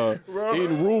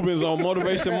eating Rubens on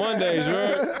Motivation Mondays,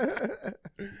 right?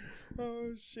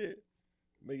 Oh shit.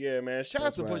 But yeah, man, shout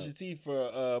out to Pusha-T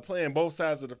for playing both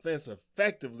sides of the fence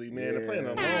effectively, man. They're playing a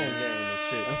long game and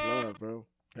shit. That's love, bro.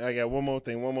 I got one more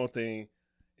thing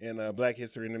in Black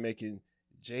History in the making.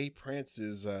 Jay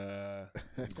Prince's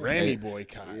Grammy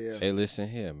boycott. Yeah. Hey, listen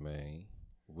here, man.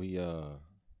 We're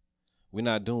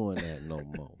not doing that no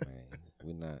more, man.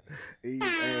 We're not.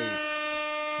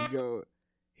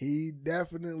 He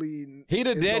definitely. He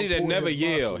the daddy that never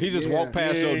yell. He just walk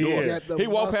past your door. He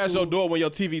walk past your door when your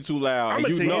TV too loud. I'm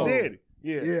and you know. Daddy.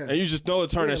 Yeah. And you just know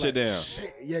to turn that shit down.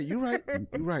 Shit. Yeah, you right. You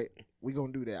right. We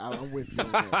gonna do that. I'm with you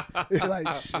on that. Like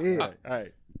shit. All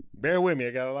right. Bear with me.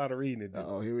 I got a lot of reading to do.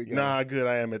 Oh, here we go. Nah, good.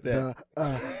 I am at that.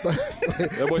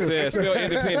 That boy said spell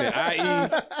independent.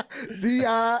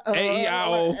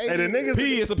 D-I-A-E-I-O. Hey, the niggas.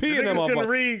 P. It's a P in that niggas couldn't motherfucker.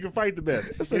 read can fight the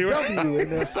best. It's a W in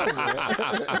there somewhere.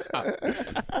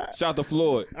 Shout to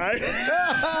Floyd. All right.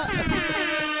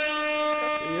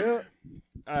 Yeah.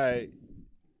 All right.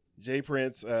 Jay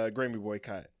Prince, Grammy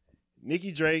boycott.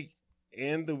 Nicki Drake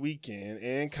and The Weeknd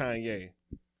and Kanye.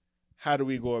 How do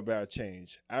we go about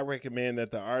change? I recommend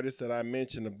that the artists that I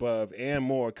mentioned above and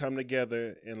more come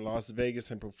together in Las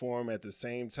Vegas and perform at the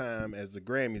same time as the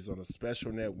Grammys on a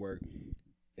special network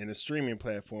and a streaming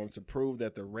platform to prove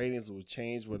that the ratings will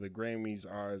change where the Grammys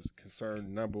are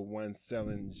concerned #1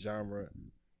 selling genre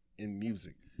in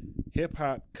music.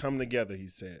 Hip-hop come together, he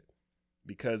said,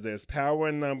 because there's power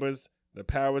in numbers. The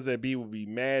powers that be will be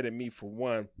mad at me for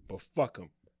one, but fuck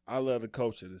them. I love the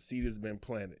culture. The seed has been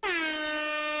planted.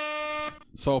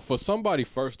 So for somebody,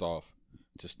 first off,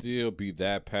 to still be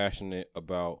that passionate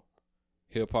about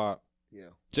hip hop, Yeah.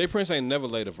 Jay Prince ain't never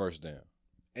laid a verse down,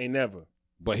 Ain't never.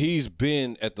 but he's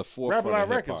been at the forefront Rap-A-Lot of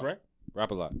hip Records, hop. right?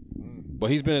 Rap-A-Lot. But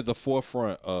he's been at the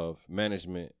forefront of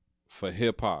management for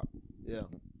hip hop Yeah.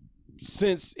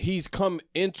 since he's come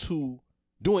into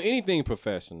doing anything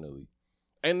professionally.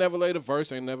 Ain't never laid a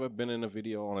verse, ain't never been in a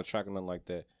video on a track or nothing like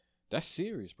that. That's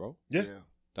serious, bro. Yeah.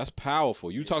 That's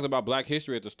powerful. You talked about Black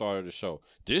history at the start of the show.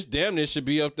 This damn near should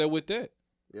be up there with that.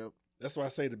 Yep. That's why I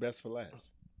say the best for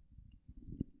last.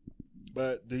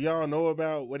 But do y'all know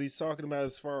about what he's talking about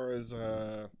as far as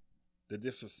the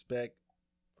disrespect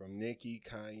from Nicki,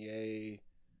 Kanye,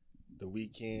 The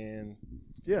Weeknd,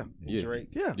 Yeah. and Yeah. Drake?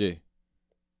 Yeah. Yeah.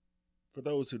 For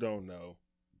those who don't know,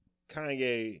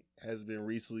 Kanye has been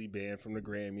recently banned from the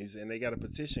Grammys, and they got a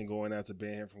petition going out to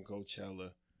ban him from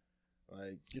Coachella.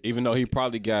 Like, Even though he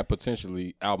probably got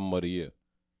potentially album of the year.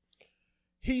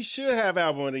 he should have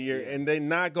album of the year, and they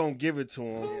not gonna give it to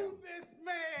him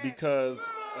because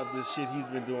of the shit he's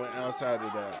been doing outside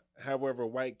of that. However,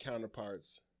 white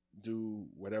counterparts do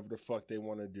whatever the fuck they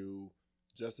want to do.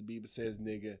 Justin Bieber says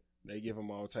nigga, they give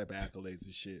him all type of accolades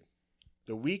and shit.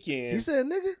 The Weeknd, He said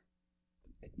nigga?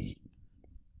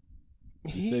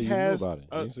 He said you knew about it.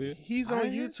 You didn't see it? He's I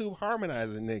on didn't. YouTube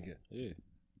harmonizing nigga. Yeah.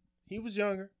 He was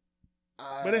younger.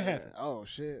 But it happened. Oh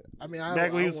shit! I mean,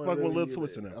 Back when he was wasn't fucking with Lil really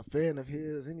Twist and them. a fan of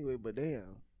his anyway. But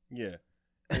damn, Yeah.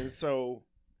 And so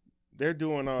they're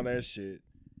doing all that shit.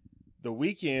 The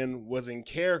Weeknd was in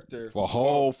character For a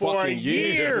whole for fucking a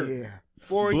year. yeah,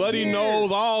 For a Bloody year.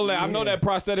 nose, all that. I know Yeah. that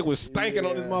prosthetic was stanking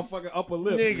on this Yes. motherfucking upper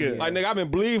lip. Nigga. Like, nigga, I've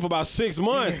been bleeding for about 6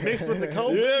 months. Mixed with the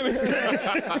coke.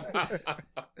 Yeah.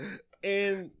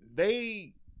 And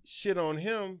they shit on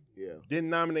him, yeah. didn't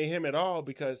nominate him at all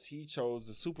because he chose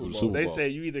the Super The Bowl. Super They Bowl.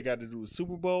 said you either got to do the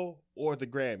Super Bowl or the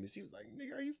Grammys. He was like,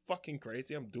 nigga, are you fucking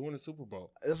crazy? I'm doing the Super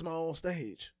Bowl. It's my own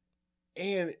stage.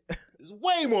 And there's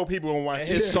way more people gonna watch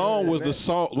His this. song was the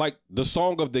song, like the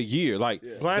song of the year. Like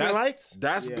Yeah. Blinding that's-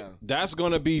 Lights That's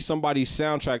gonna be somebody's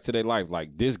soundtrack to their life.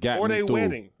 Like this got or me they through.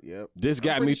 wedding. Yep. This I'm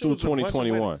got pretty me sure through it's a bunch of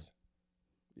 2021. weddings.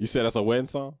 You said that's a wedding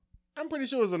song? I'm pretty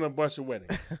sure it's in a bunch of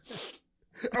weddings.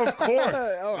 Of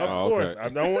course. Oh, Of okay. course. I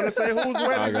don't want to say whose I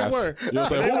weddings it got were. you. You don't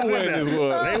say They was who in wedding there. this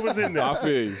was. They was in there. I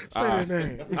feel you. Say Ah. their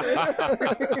name.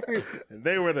 And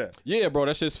they were there. Yeah, bro,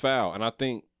 that shit's foul. And I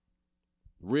think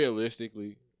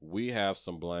realistically, we have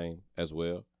some blame as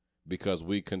well because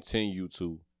we continue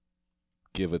to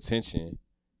give attention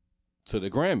to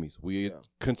the Grammys. We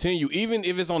continue, even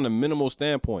if it's on the minimal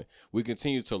standpoint, we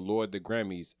continue to laud the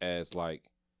Grammys as like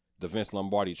the Vince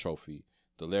Lombardi trophy,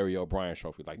 the Larry O'Brien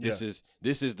trophy. Like this is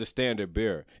the standard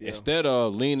bearer. Yeah. Instead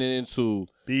of leaning into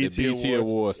BET the BET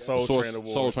Awards, Soul Soul Train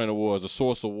Awards. Soul Train Awards, the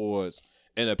Source Awards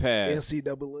in the past.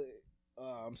 NCAA.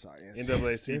 I'm sorry.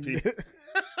 NAACP.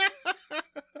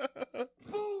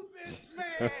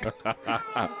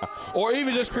 Or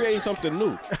even just creating something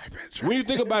new. When you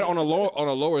think about it on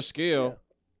a lower scale,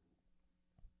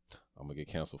 I'm gonna get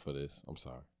canceled for this. I'm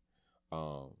sorry.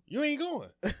 You ain't going.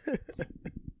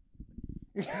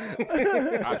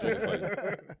 I'll drink it for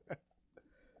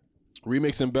you.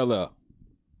 Remixing Bella.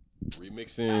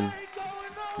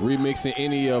 Remixing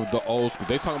any of the old school.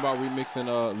 They talking about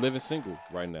remixing Living Single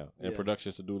right now in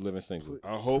productions to do Living Single.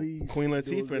 I hope Please Queen do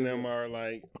Latifah it and them good. are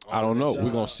like. I don't know. on We're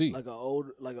that gonna shit. see. Like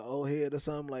an old head or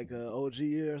something, like a OG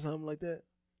or something like that.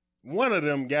 One of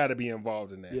them got to be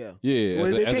involved in that. Yeah. Yeah, Well,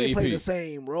 as, they as an can't play the EP.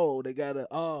 same role. They gotta.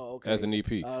 Oh, okay. As an EP.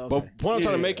 Oh, But okay. what I'm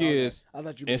trying to Yeah, make Okay. is I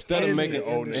thought you instead of in making the-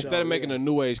 in the instead show, of making yeah. a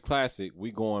new age classic, we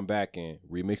going back and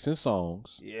remixing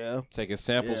songs, Yeah. taking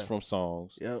samples Yeah. from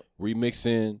songs, Yep.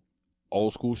 remixing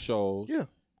old school shows. Yeah.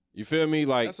 You feel me?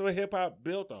 Like That's what hip hop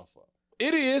built off of.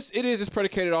 it is. It's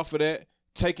predicated off of that.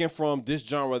 taking from this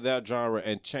genre, that genre,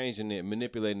 and changing it,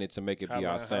 manipulating it to make it be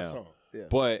our sound. Yeah.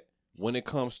 But when it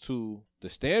comes to the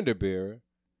standard bearer,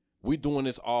 we doing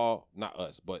this all, not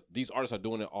us, but these artists are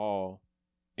doing it all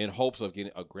in hopes of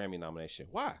getting a Grammy nomination.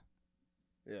 Why?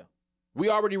 Yeah. We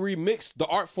already remixed the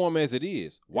art form as it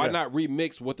is. Why not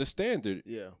remix what the standard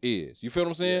is? You feel what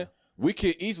I'm saying? Yeah. We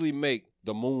could easily make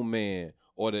the Moon Man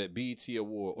or the BET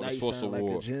Award or Now the you Source sound like a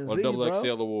Award Gen or the Z, Double bro.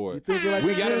 XL Award. You thinking like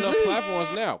We a got Gen enough Z? platforms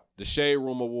now. The Shade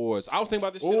Room Awards. I was thinking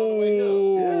about this shit on the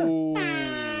way here.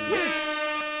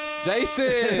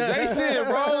 Jason,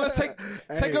 bro, let's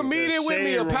take a meeting with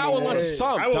me, a power lunch or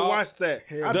something. I would dog. watch that.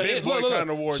 I've been boycotting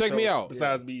award check me shows out.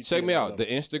 Besides BET. Check me out. The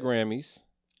Instagrammies,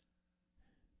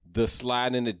 the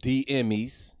sliding in the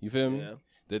DMs. You feel me? Yeah.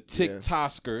 The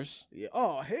TikTokers. Yeah.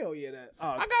 Oh hell yeah! That.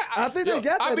 I think they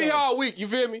got that. I be here all week. You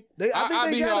feel me?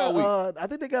 I be here all week. I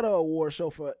think they got an award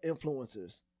show for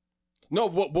influencers. No,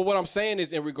 but what I'm saying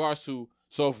is in regards to,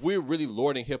 so if we're really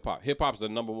lording hip hop's the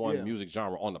number one music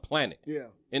genre on the planet. Yeah.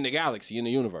 In the galaxy, in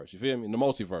the universe. You feel me? In the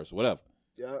multiverse, whatever.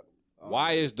 Yeah.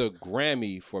 Why is the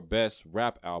Grammy for best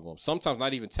rap album sometimes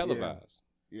not even televised?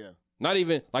 Yeah. Not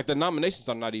even, like the nominations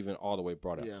are not even all the way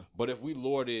brought up. Yeah. But if we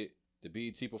lorded the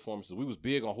BET performances, we was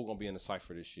big on who gonna be in the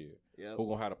cypher this year. Yeah. Who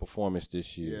gonna have a performance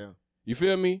this year. Yeah. You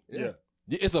feel me? Yeah.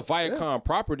 It's a Viacom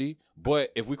property,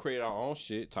 but if we create our own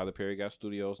shit, Tyler Perry got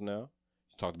studios now.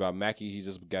 He talked about Mackie, he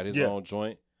just got his own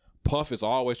joint. Puff is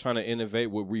always trying to innovate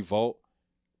with Revolt.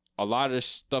 A lot of the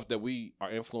stuff that we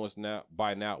are influenced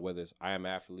by now, whether it's I Am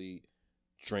Athlete,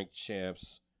 Drink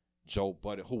Champs, Joe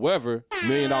Budden, whoever, $1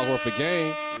 million worth of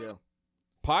game. Yeah.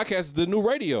 Podcast is the new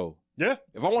radio. Yeah.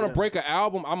 If I want to break an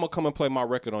album, I'm gonna come and play my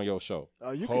record on your show.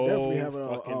 You can definitely have an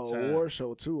award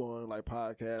show too on like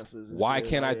podcasts. Why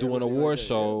can't I do an award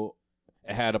show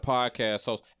and have a podcast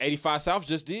host? 85 South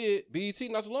just did BET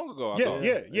not too long ago.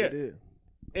 Yeah. They did.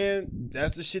 And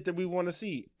that's the shit that we want to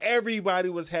see. Everybody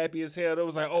was happy as hell. They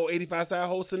was like, oh, 85 South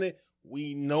hosting it.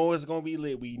 We know it's going to be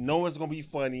lit. We know it's going to be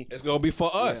funny. It's going to be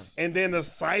for us. And then the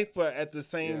cypher at the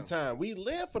same time. We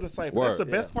live for the cypher. Word. That's the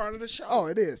best part of the show. Oh,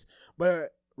 it is.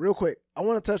 But real quick, I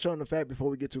want to touch on the fact before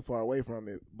we get too far away from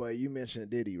it. But you mentioned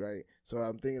Diddy, right? So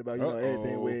I'm thinking about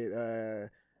everything with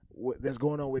what that's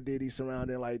going on with Diddy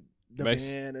surrounding like the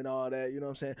band and all that. You know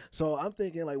what I'm saying? So I'm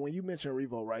thinking like when you mention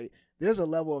Revo, right? There's a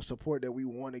level of support that we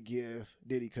want to give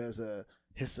Diddy because of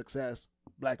his success,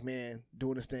 black man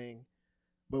doing his thing.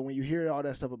 But when you hear all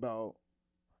that stuff about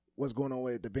what's going on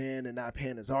with the band and not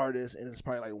paying his artists, and it's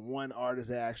probably like one artist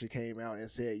that actually came out and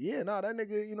said, yeah, no, that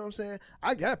nigga, you know what I'm saying?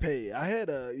 I got paid. I had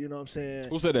a, you know what I'm saying?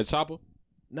 Who said that, Chopper?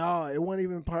 No, it wasn't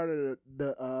even part of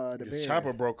the band.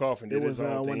 Chopper broke off and did his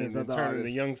own thing and turned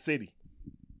into Young City.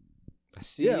 I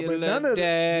see but none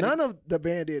of the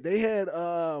band did. They had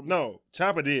no,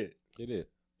 Chopper did. He did.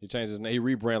 He changed his name. He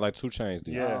rebranded like 2 Chainz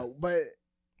did. Yeah. But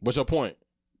what's your point?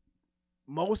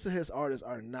 Most of his artists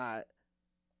are not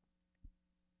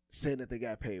saying that they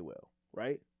got paid well,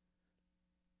 right?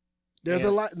 There's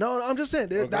a lot. No, I'm just saying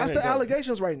that's the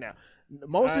allegations right now.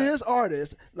 Most of his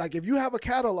artists, like if you have a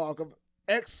catalog of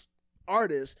X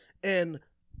artists and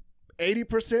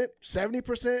 80%,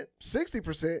 70%,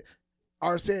 60%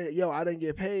 are saying, yo, I didn't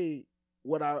get paid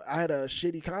what I had a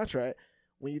shitty contract.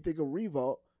 When you think of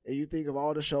Revolt and you think of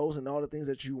all the shows and all the things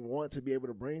that you want to be able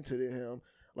to bring to him,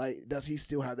 like, does he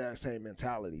still have that same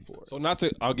mentality for it? So we're not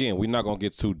going to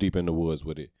get too deep in the woods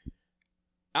with it.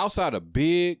 Outside of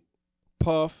Big,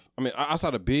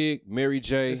 outside of Big, Mary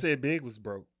J. They said Big was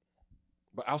broke.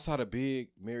 But outside of Big,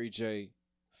 Mary J,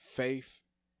 Faith,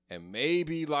 and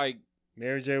maybe like...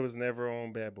 Mary J was never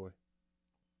on Bad Boy.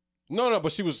 No,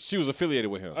 but she was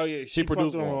affiliated with him. Oh yeah, she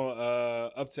produced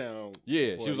on Uptown.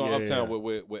 Yeah, she was on Uptown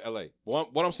with LA.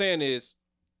 What I'm saying is,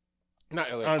 not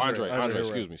LA, Andre.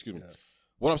 Excuse me. Yeah.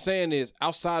 What I'm saying is,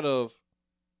 outside of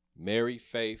Mary,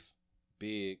 Faith,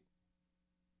 Big,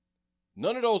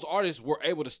 none of those artists were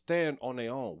able to stand on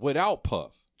their own without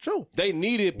Puff. True. They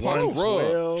needed Puff's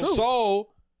rub. So,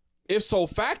 if so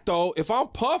facto, if I'm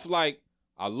Puff, like,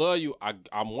 I love you, I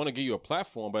want to give you a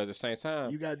platform, but at the same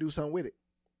time, you got to do something with it.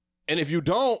 And if you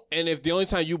don't, and if the only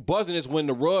time you buzzing is when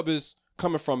the rub is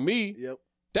coming from me,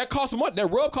 that costs money. That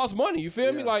rub costs money. You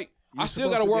feel me? Like, I still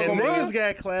got to work on mine. Niggas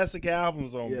got classic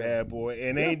albums on Bad Boy,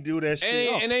 and they ain't do that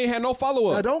shit. And they ain't had no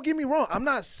follow-up. Now, don't get me wrong. I'm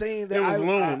not saying that it was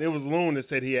Loon. It was Loon that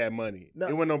said he had money. No,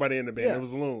 it wasn't nobody in the band. It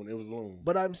was Loon.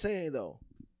 But I'm saying, though.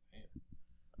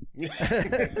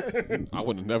 I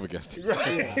would have never guessed it.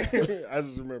 Right. I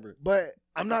just remember. But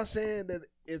I'm not saying that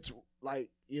it's like,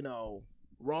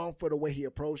 wrong for the way he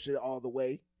approached it all the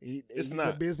way. He's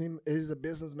a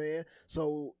businessman,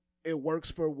 so it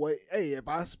works for what. Hey, if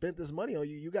I spent this money on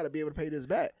you, you got to be able to pay this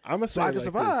back. I'm gonna say so I can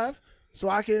survive. so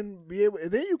I can be able.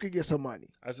 And then you can get some money.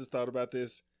 I just thought about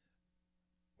this.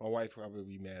 My wife probably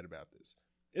be mad about this.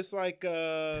 It's like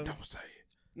don't say it.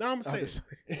 No, I'm gonna say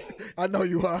it. I know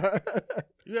you are.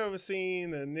 You ever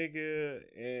seen a nigga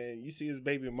and you see his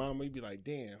baby mama, you be like,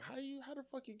 damn, how the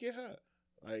fuck you get her?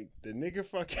 Like the nigga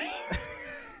fucking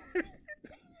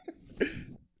the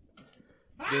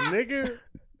nigga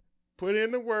put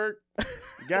in the work,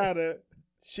 got her.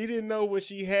 She didn't know what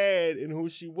she had and who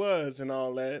she was and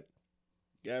all that.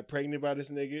 Got pregnant by this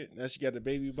nigga. Now she got the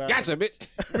baby by Gotcha, bitch.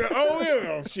 Oh,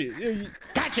 yeah. Oh, shit. Yeah,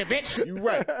 Gotcha, bitch. You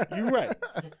right. You right.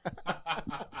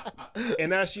 And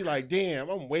now she like, damn,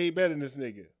 I'm way better than this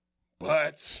nigga.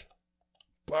 But.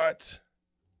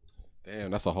 Damn,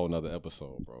 that's a whole nother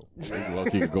episode, bro.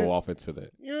 Loki could go off into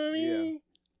that. You know what I mean?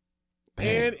 Yeah.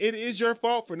 And it is your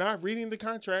fault for not reading the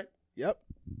contract. Yep.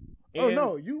 And oh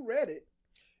no, you read it.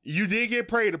 You did get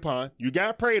preyed upon. You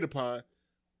got preyed upon.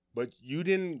 But you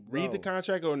didn't read the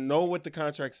contract or know what the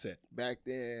contract said. Back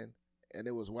then, and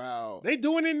it was wild. They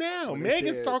doing it now. When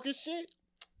Megan's talking shit.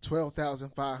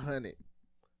 12,500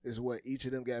 is what each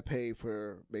of them got paid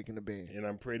for making the band. And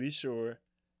I'm pretty sure.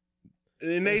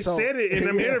 And they said it in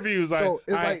them interviews. Like, so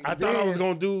it's I thought I was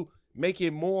going to make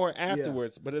it more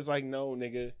afterwards. But it's like, no,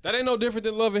 nigga. That ain't no different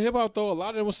than Love and Hip Hop, though. A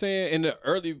lot of them was saying in the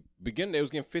early beginning, they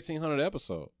was getting 1,500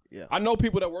 episode. Yeah. I know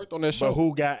people that worked on that show. But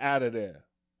who got out of there?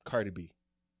 Cardi B.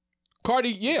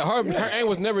 Cardi, her aim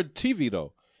was never TV,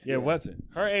 though. Yeah, it wasn't.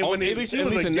 Her aim was at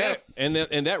least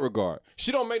in that regard.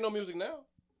 She don't make no music now.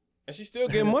 And she's still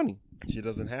getting money. She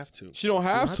doesn't have to. She don't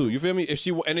have to. You feel me? If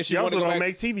she also don't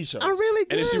make TV shows. I'm really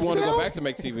good. And if she wanted to go back to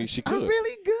make TV, she could. I'm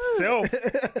really good.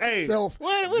 Hey,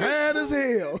 what mad as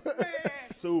hell.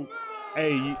 So,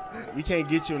 hey, we can't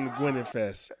get you in the Gwinnett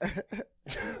Fest.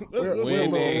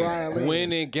 Winning game.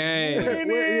 Winning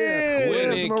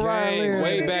game.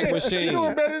 Way back machine. She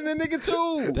doing better than the nigga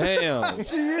too. Damn.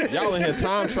 Y'all in here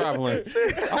time traveling.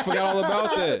 I forgot all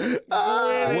about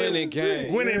that. Winning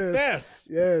game. Winning Fest.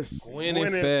 Yes.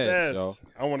 Winning Fest. Yo.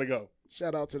 I want to go.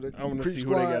 Shout out to the I want to see who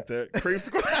they got there. Creep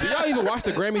Squad. Do y'all even watch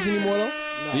the Grammys anymore though?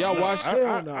 Do y'all watch?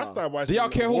 I started watching. Do y'all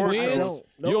care who wins?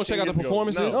 You don't check out the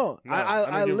performances? No.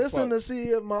 I listen to see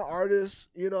if my artist,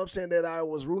 you know what I'm saying, that I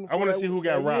was rooting for. I want to see who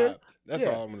got robbed. That's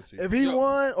all I'm going to see. If he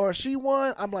won or she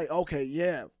won, I'm like, okay,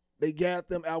 yeah, they got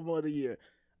them album of the year.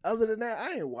 Other than that,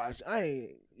 I ain't watch. I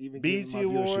ain't even BET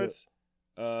Awards,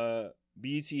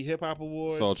 BET Hip Hop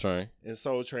Awards, Soul Train, and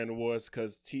Soul Train Awards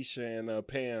because Tisha and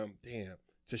Pam,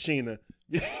 Tashina.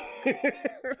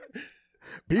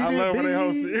 I love when they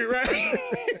host it,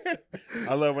 right?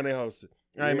 I love when they host it.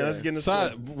 All right, man, let's get into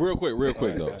this. Real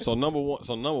quick though. So number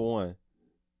one,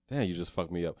 damn, you just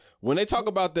fucked me up. When they talk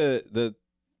about the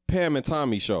Pam and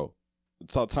Tommy show,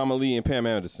 Tommy Lee and Pam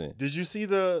Anderson. Did you see It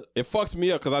fucks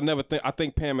me up because I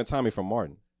think Pam and Tommy from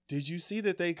Martin. Did you see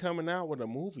that they coming out with a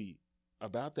movie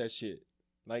about that shit?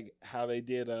 Like how they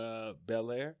did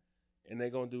Bel Air, and they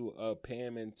gonna do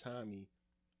Pam and Tommy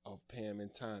of Pam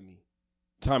and Tommy.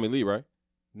 Tommy Lee, right?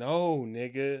 No,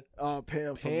 nigga.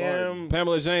 Pam.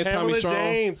 Pamela James, Tommy Strong.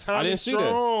 I didn't see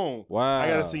that. Wow. I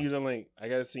gotta see you the link.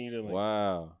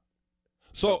 Wow.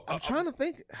 So I'm trying to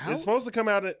think. How it's supposed to come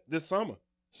out this summer.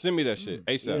 Send me that shit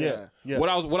ASAP. Yeah. What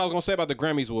I was gonna say about the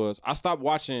Grammys was I stopped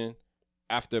watching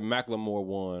after Macklemore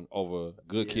won over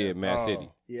Good Kid, Mad City.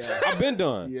 Yeah. I've been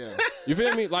done. Yeah. You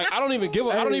feel me? Like I don't even give a.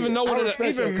 I don't even know what it is.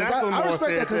 Even I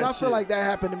respect that because I feel shit. like that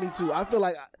happened to me too. I feel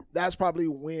like that's probably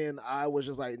when I was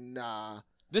just like, nah.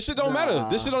 This shit don't matter.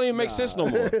 This shit don't even make sense no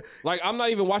more. Like I'm not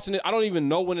even watching it. I don't even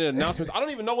know when the announcements. I don't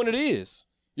even know when it is.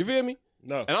 You feel me?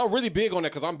 No. And I'm really big on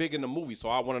that because I'm big in the movie, so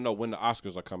I want to know when the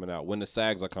Oscars are coming out, when the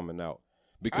SAGs are coming out.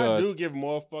 Because I do give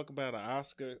more fuck about an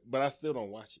Oscar, but I still don't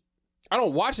watch it. I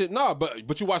don't watch it,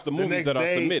 but you watch the movies that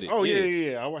are submitted. Oh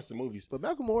yeah. I watch the movies. But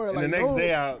Macklemore, like and the next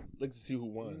day I look to see who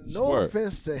won. No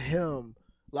offense to him,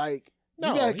 like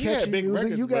No, you got he had catchy big music,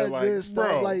 records, you got but, good like, stuff.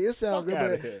 bro, Like it sounds fuck good,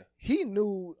 outta but here. he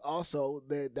knew also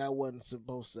that wasn't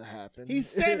supposed to happen. He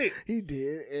said it. He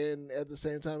did, and at the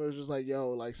same time, it was just like, yo,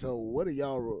 like, so what are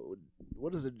y'all?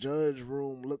 What does the judge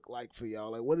room look like for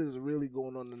y'all? Like, what is really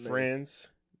going on in there? Friends.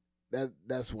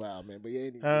 That's wild, man. But yeah,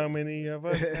 how many of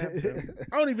us have them?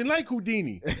 I don't even like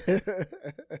Houdini. All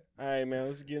right, man.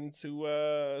 Let's get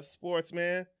into sports,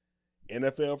 man.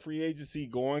 NFL free agency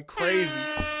going crazy.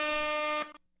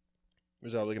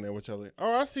 What y'all looking at? What y'all looking?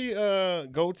 Oh, I see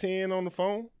Go 10 on the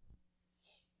phone.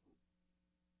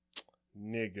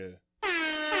 Nigga.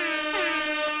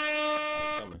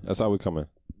 That's how we coming.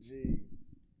 Gee.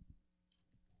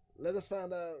 Let us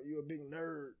find out you a big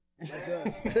nerd.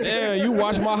 Damn, you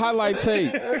watch my highlight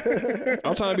tape.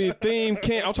 I'm trying to be the theme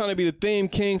king. I'm trying to be the theme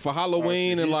king for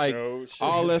Halloween and like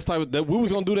all that type of. We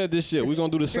was gonna do that this year. We was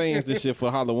gonna do the sayings this year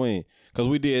for Halloween because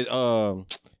we did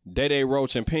Day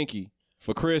Roach and Pinky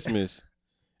for Christmas,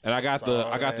 and I got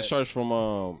the shirts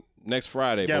from next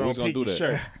Friday. But we was gonna do that.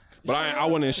 Shirt. But I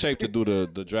wasn't in shape to do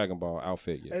the Dragon Ball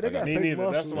outfit yet. Hey, they got me fake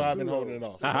neither. That's why I've been too, holding it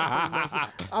off.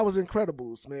 I was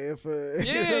Incredibles, man.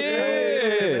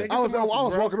 Yeah. I was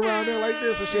walking around there like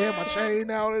this, and she had my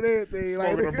chain out and everything.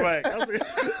 Smoking like, a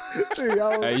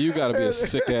black. Hey, you gotta be a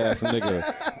sick ass nigga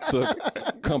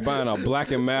to combine a black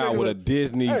and mild with a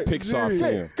Disney Pixar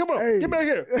film. Come on, get back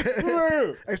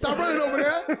here. Hey, stop running over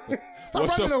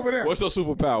there. What's your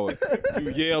superpower?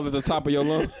 You yell at the top of your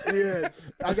lungs? Yeah,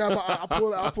 I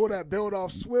pull that belt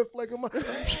off swift like a.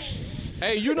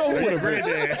 Hey, you know who would have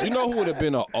been? You know who would have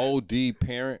been an OD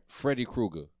parent? Freddy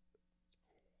Krueger.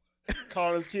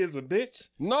 Calling his kids a bitch?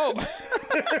 No,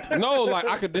 no. Like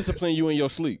I could discipline you in your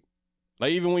sleep.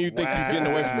 Like even when you think you're getting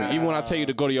away from me, even when I tell you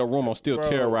to go to your room, I'm still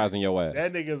terrorizing your ass.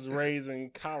 That nigga's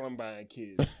raising Columbine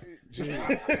kids.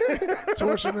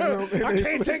 Torturing them. I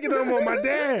can't take it no more. My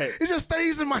dad. It just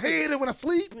stays in my head, and when I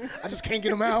sleep, I just can't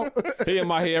get him out. He in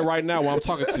my head right now while I'm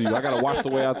talking to you. I gotta watch the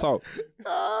way I talk.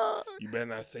 You better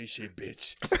not say shit,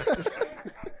 bitch.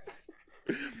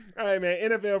 All right, man.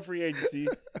 NFL free agency.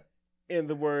 In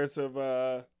the words of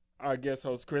our guest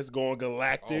host Chris, going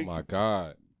galactic. Oh my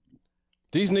God.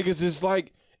 These niggas is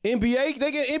like NBA.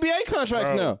 They get NBA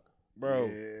contracts now. Bro.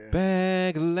 Yeah.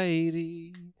 Bag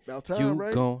lady. About time, you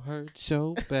right? gon' hurt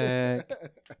your back.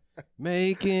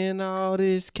 Making all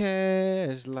this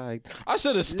cash like. I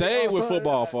should have stayed with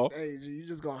football, folks. Hey, you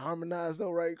just gonna harmonize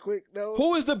though right quick though?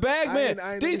 Who is the bag man?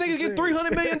 I ain't These niggas get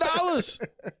 $300 million.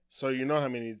 So you know how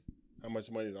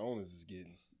much money the owners is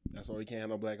getting. That's why we can't have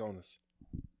no black owners.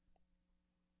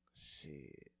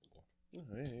 Shit. Oh,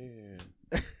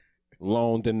 yeah.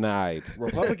 Loan denied.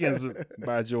 Republicans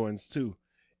buy Jordans too.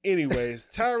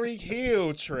 Anyways, Tyreek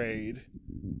Hill trade.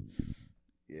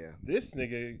 Yeah. This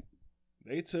nigga,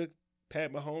 they took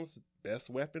Pat Mahomes' best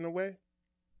weapon away.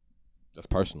 That's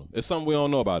personal. It's something we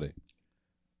don't know about it.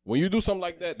 When you do something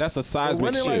like that, that's a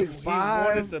seismic shift. Like He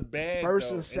wanted the bag,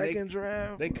 first and second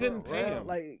draft. They couldn't pay him.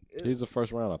 He's the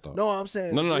first round, I thought. No, I'm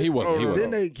saying No, he wasn't. He wasn't.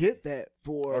 Then they get that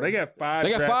for. Oh, they got 5.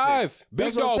 They got 5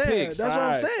 big dog picks. That's what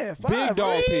I'm saying. 5 big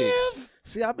dog picks.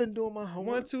 See, I've been doing my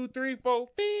homework. 1, 2, 3, 4,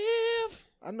 5.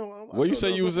 I know. Where you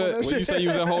say you was at? Where you say you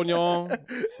was at holding your arm?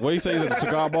 Where you say you was at the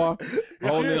cigar bar,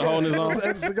 holding his arm? At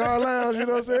the cigar lounge, you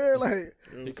know what I'm saying? Like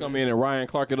he come in and Ryan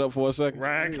Clark it up for a second.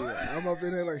 Right. Yeah, I'm up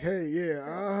in there like, hey, yeah,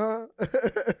 All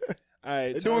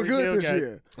right, they're doing good this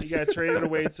year. He got traded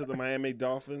away to the Miami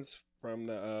Dolphins from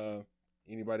the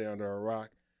anybody under a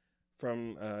rock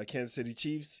from Kansas City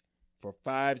Chiefs for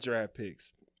 5 draft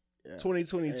picks. Yeah.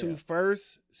 2022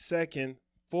 first, second,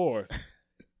 fourth,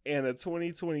 and a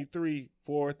 2023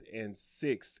 4th and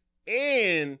 6th.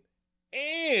 And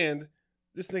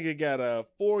this nigga got a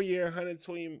 4-year,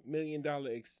 $120 million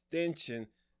extension,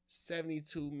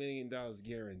 $72 million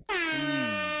guaranteed.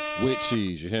 With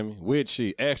cheese, you hear me? With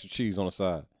cheese, extra cheese on the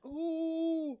side.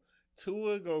 Ooh,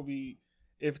 Tua gonna be.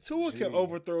 If Tua can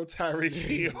overthrow Tyreek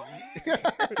Hill,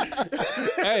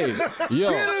 hey, yo,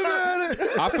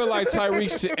 I feel like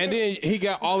Tyreek, and then he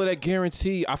got all of that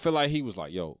guarantee. I feel like he was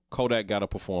like, yo, Kodak got to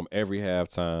perform every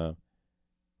halftime.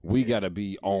 We got to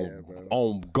be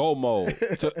on go mode.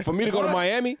 For me to go to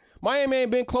Miami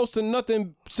ain't been close to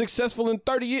nothing successful in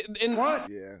 30 years.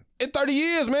 In 30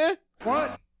 years, man.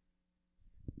 What?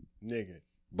 Nigga.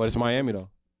 But it's Miami,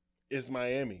 though. It's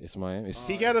Miami.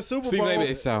 He got a Super Bowl. Stephen A.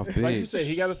 It's South Beach. Like you said,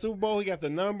 he got a Super Bowl. He got the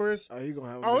numbers. He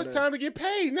gonna have. It's time to get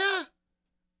paid now.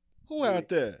 Who out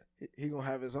there? He gonna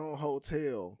have his own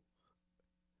hotel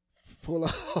full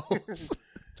of hoes.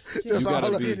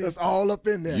 That's all up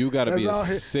in there. You gotta be a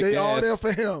sick ass. They all there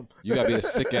for him. You gotta be a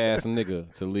sick ass nigga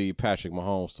to lead Patrick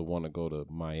Mahomes to want to go to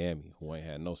Miami, who ain't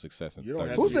had no success in 30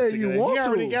 years. Who said you want to? He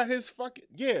already got his fucking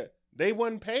They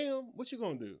wouldn't pay him. What you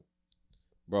gonna do,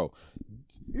 bro?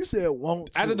 You said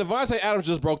won't to. After Devontae Adams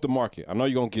just broke the market, I know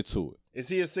you're gonna get to it. Is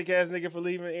he a sick ass nigga for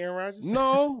leaving Aaron Rodgers?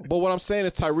 No, but what I'm saying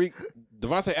is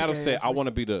Devontae Adams said, I want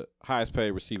to be the highest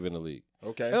paid receiver in the league.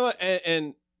 Okay.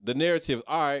 And the narrative,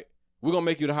 all right, we're gonna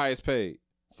make you the highest paid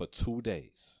for 2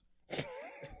 days.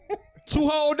 2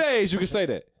 whole days, you can say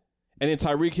that. And then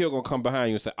Tyreek Hill gonna come behind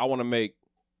you and say, I want to make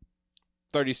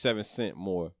 37 cents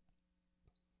more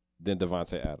than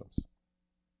Devontae Adams.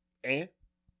 And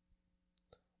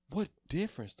what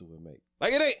difference do it make?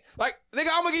 Like it ain't like nigga,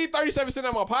 I'm gonna give you 37 cents out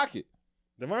of my pocket.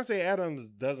 Devontae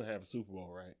Adams doesn't have a Super Bowl,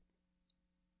 right?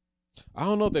 I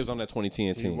don't know if they was on that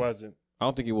 2010 team. He wasn't. I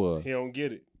don't think he was. He don't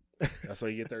get it. That's why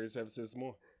you get 37 cents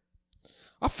more.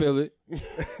 I feel it.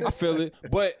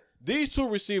 But these two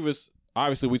receivers,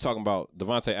 obviously, we talking about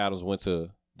Devontae Adams went to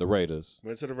the Raiders.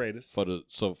 For the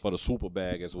super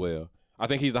bag as well. I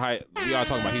think he's the high. We are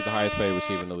talking about he's the highest paid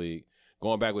receiver in the league.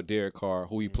 Going back with Derek Carr,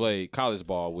 who he played college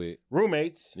ball with.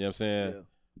 Roommates. You know what I'm saying?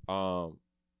 Yeah.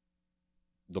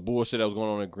 The bullshit that was going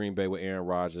on in Green Bay with Aaron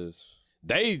Rodgers.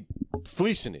 They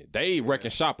fleecing it. They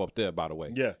wrecking shop up there, by the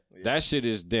way. Yeah. That shit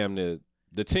is damn near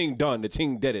the ting done. The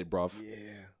ting did it, bruv. Yeah.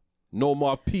 No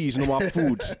more peas, no more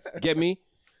foods. Get me?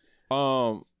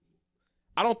 I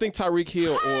don't think Tyreek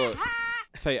Hill or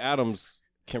Tay Adams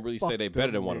can really say they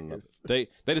better than one another. They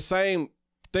the same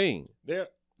thing. They're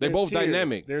both tiers.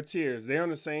 dynamic. They're tiers. They're on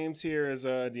the same tier as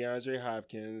DeAndre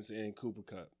Hopkins and Cooper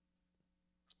Kupp.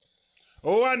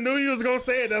 Oh, I knew you was gonna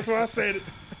say it. That's why I said it.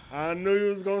 I knew you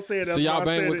was gonna say it. That's so y'all why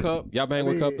bang I said with it. Kupp? Y'all bang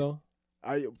with Kupp though?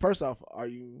 First off, are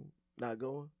you not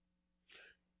going?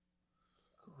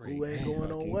 Great Who ain't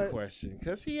going on what? Question,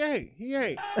 because he ain't.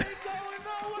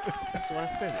 That's why I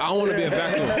said it. I don't want to be a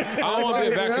vacuum. I don't want to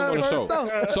be a vacuum on the show.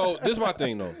 So this is my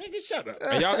thing though. Nigga, shut up.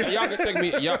 And y'all can take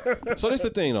me. So this is the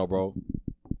thing though, bro.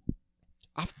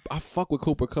 I fuck with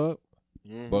Cooper Kupp,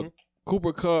 but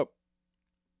Cooper Kupp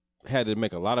had to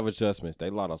make a lot of adjustments.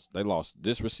 They lost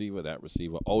this receiver, that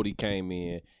receiver. Odie came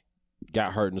in,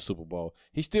 got hurt in the Super Bowl.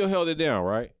 He still held it down,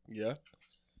 right? Yeah.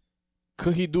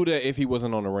 Could he do that if he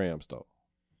wasn't on the Rams though?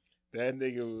 That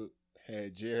nigga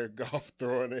had Jared Goff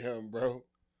throwing at him, bro.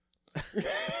 He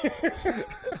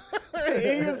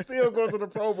still goes to the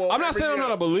Pro Bowl. I'm not saying I'm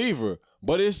not a believer,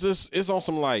 but it's on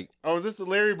some like. Oh, is this the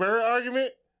Larry Bird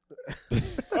argument?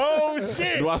 Oh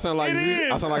shit! Do I sound like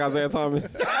I sound like Isaiah Thomas?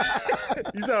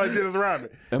 You sound like Dennis Rodman.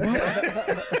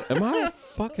 Am I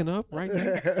fucking up right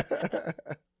now?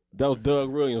 That was Doug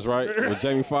Williams, right? With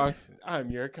Jamie Foxx. I'm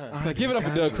your kind. Give it up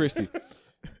for Doug Christie.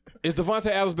 Is Devontae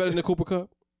Adams better than Cooper Kupp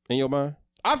in your mind?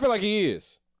 I feel like he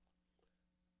is.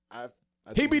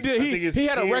 He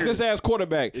had a reckless ass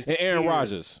quarterback in Aaron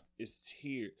Rodgers. It's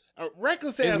tiered. A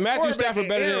reckless ass. Is Matthew Stafford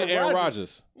better than Aaron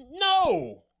Rodgers?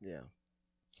 No. Yeah.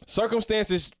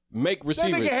 Circumstances make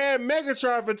receivers. That nigga had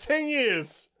Megatron for 10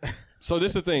 years. So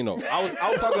this the thing though.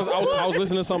 I was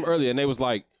listening to something earlier and they was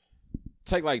like,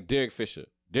 take like Derek Fisher.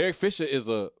 Derek Fisher is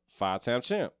a 5-time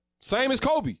champ. Same as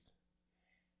Kobe.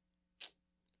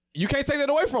 You can't take that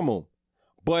away from him.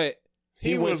 But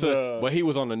he was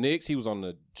on the Knicks, he was on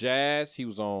the Jazz, he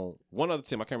was on one other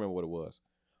team. I can't remember what it was.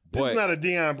 This is not a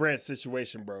Deion Branch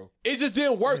situation, bro. It just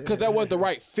didn't work because that wasn't the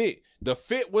right fit. The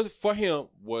fit was for him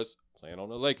was playing on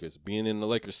the Lakers, being in the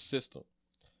Lakers system.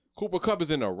 Cooper Kupp is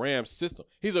in the Rams system.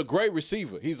 He's a great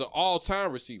receiver. He's an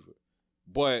all-time receiver.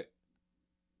 But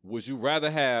would you rather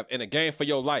have, in a game for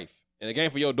your life, in a game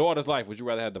for your daughter's life, would you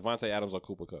rather have Devontae Adams or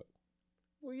Cooper Kupp?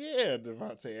 Well, yeah,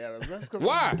 Devontae Adams. That's because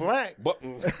why? I'm black. But, you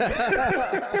know what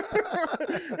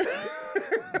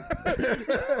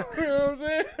I'm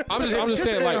saying? I'm just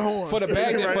saying, like, for the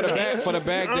bag that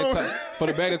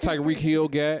Tyreek Hill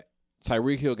got,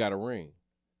 Tyreek Hill got a ring.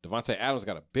 Devontae Adams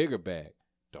got a bigger bag,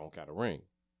 don't got a ring.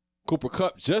 Cooper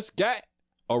Kupp just got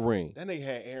a ring. That nigga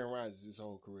had Aaron Rodgers his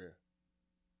whole career.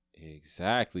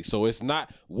 Exactly. So it's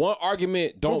not one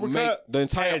argument. Don't Cooper make Kupp the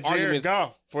entire had argument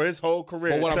Goff for his whole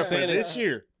career. But what I'm saying is this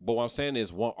year. But what I'm saying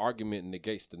is one argument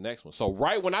negates the next one. So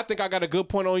right when I think I got a good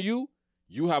point on you,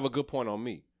 you have a good point on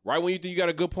me. Right when you think you got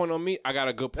a good point on me, I got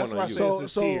a good point on you.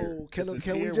 So can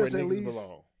we just at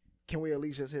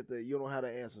least just hit the you don't have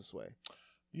the answer sway?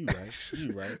 You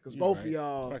right. Because both of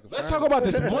y'all. Let's talk about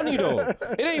this money though.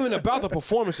 It ain't even about the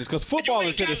performances because football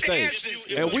is to the stage,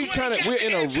 and we're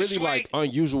in a really like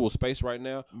unusual space right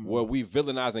now where we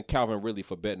villainizing Calvin Ridley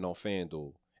for betting on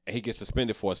FanDuel, and he gets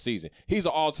suspended for a season. He's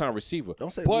an all-time receiver.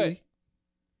 Don't say but me.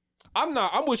 I'm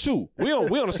not. I'm with you. We on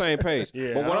the same page.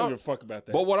 Yeah, but I don't give a fuck about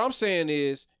that. But what I'm saying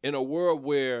is, in a world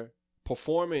where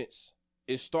performance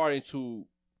is starting to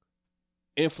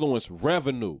influence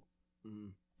revenue.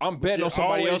 I'm betting on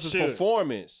somebody else's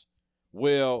performance.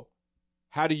 Well,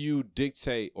 how do you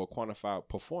dictate or quantify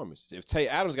performance? If Tay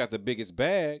Adams got the biggest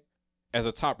bag as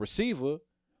a top receiver,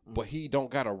 but he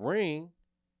don't got a ring,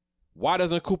 why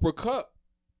doesn't Cooper Kupp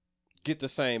get the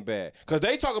same bag? Because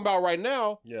they talking about right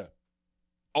now,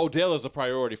 Odell is a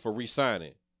priority for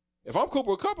re-signing. If I'm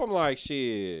Cooper Kupp, I'm like,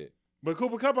 shit. But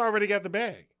Cooper Kupp already got the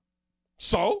bag.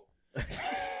 So?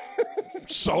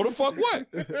 So the fuck what?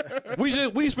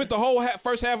 We spent the whole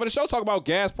first half of the show talking about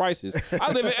gas prices.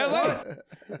 I live in LA.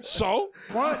 So?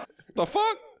 What? The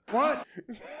fuck? What?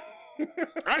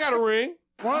 I got a ring.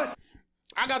 What?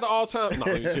 I got the all-time. No,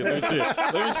 let me chill.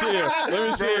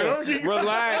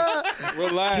 Relax.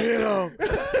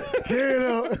 Get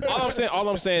him. All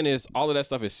I'm saying is all of that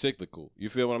stuff is cyclical. You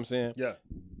feel what I'm saying? Yeah.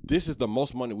 This is the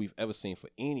most money we've ever seen for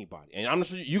anybody. And I'm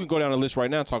sure you can go down the list right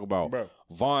now and talk about Bro.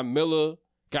 Von Miller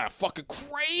got fucking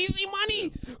crazy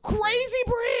money. Crazy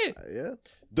bread. Yeah.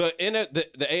 The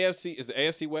AFC is the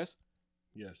AFC West.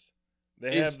 Yes.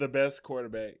 They have the best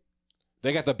quarterback.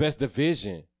 They got the best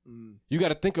division. You got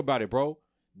to think about it, bro.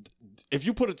 If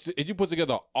you put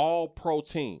together an all-pro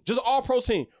team, just all-pro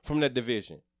team from that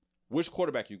division, which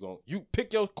quarterback you going? You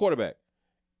pick your quarterback.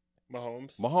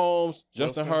 Mahomes,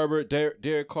 Justin Herbert,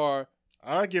 Derek Carr.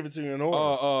 I'll give it to you in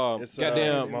order.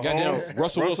 Goddamn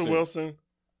Russell Wilson.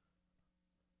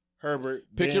 Herbert.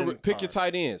 Pick your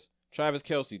tight ends. Travis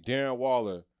Kelce, Darren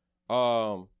Waller.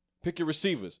 Pick your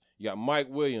receivers. You got Mike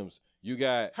Williams. You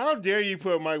got. How dare you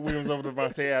put Mike Williams over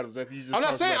Devontae Adams after you just? I'm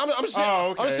not saying. I'm saying.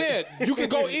 Oh, okay. I'm saying you can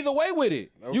go either way with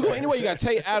it. Okay. You go anyway. You got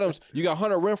Tate Adams. You got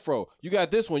Hunter Renfrow. You got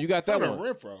this one. You got that one.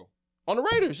 Hunter Renfrow on the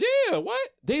Raiders. Yeah. What?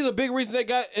 These are big reasons they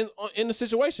got in the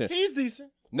situation. He's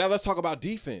decent. Now let's talk about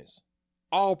defense.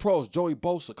 All pros: Joey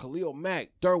Bosa, Khalil Mack,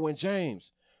 Derwin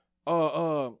James.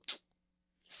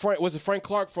 Frank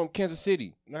Clark from Kansas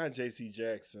City? Not J.C.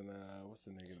 Jackson. What's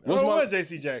the nigga? What's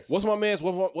J.C. Jackson? What's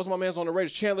my man's on the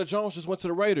Raiders? Chandler Jones just went to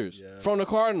the Raiders from the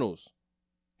Cardinals.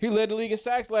 He led the league in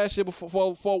sacks last year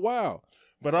for a while.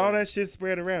 But all that shit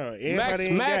spread around.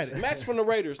 Max from the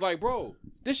Raiders. Like, bro,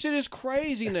 this shit is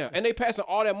crazy now. And they passing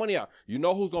all that money out. You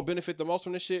know who's going to benefit the most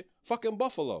from this shit? Fucking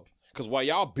Buffalo. Because while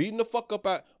y'all beating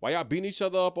each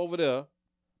other up over there,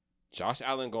 Josh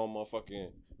Allen going motherfucking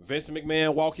Vince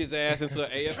McMahon walk his ass into the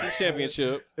AFC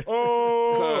Championship.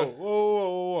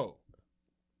 Whoa.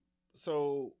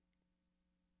 So,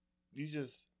 you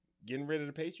just getting rid of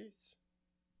the Patriots?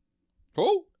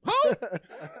 Who? What?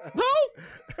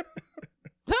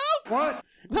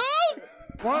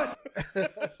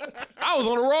 I was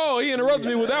on the roll. He interrupted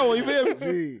me with that one. You feel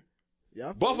me?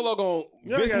 Yeah, Buffalo gonna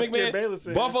Vince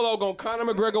McMahon. Buffalo gonna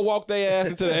Conor McGregor walk their ass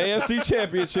into the AFC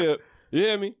Championship. You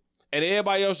hear me? And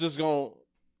everybody else just gonna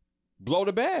blow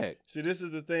the bag. See, this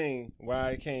is the thing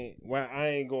why I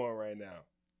ain't going right now.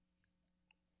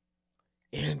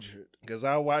 Injured. Because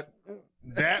I watched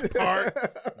that part.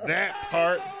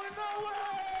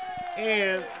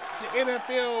 And the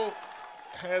NFL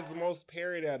has the most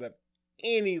parity out of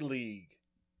any league.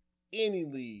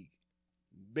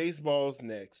 Baseball's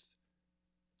next.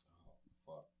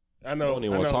 I know. We don't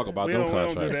even want to talk about them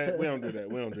contracts. We don't do that. I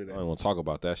don't want to talk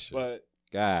about that shit. But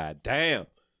God damn.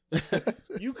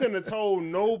 You couldn't have told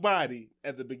nobody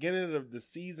at the beginning of the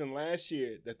season last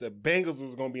year that the Bengals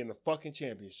was going to be in the fucking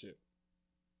championship.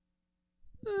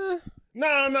 No,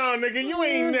 nigga. You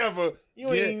ain't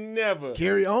never.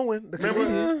 Gary Owen, the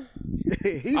comedian.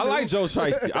 I like Joe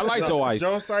Shiesty. I like Joe Ice.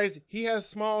 Joe Shiesty. He has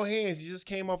small hands. He just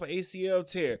came off an ACL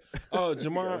tear. Oh,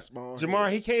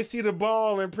 Jamar, he can't see the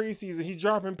ball in preseason. He's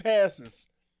dropping passes.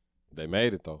 They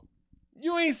made it, though.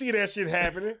 You ain't see that shit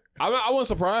happening. I wasn't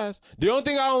surprised. The only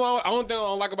thing I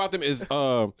don't like about them is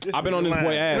I've been on this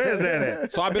boy ass. Where's that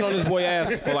at? So I've been on this boy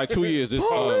ass for like 2 years. This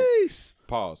Police.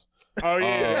 Pause. Oh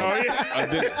yeah.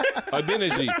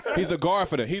 Adeniji. He's the guard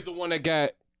for them. He's the one that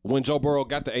got when Joe Burrow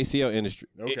got the ACL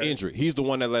injury. He's the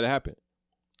one that let it happen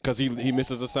because he missed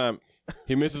his assignment.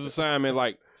 He missed his assignment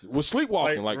like was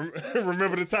sleepwalking. Like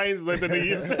remember the Titans let the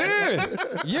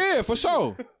niggas. Yeah, for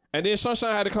sure. And then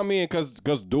Sunshine had to come in because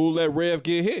dude let Rev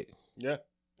get hit. Yeah.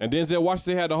 And Denzel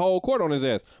Washington had the whole court on his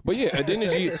ass. But yeah,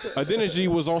 Adeniji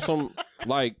was on some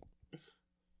like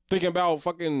thinking about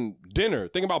fucking dinner,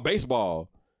 thinking about baseball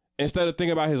instead of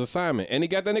thinking about his assignment. And he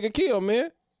got that nigga killed,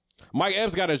 man. Mike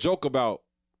Epps got a joke about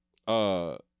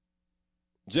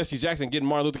Jesse Jackson getting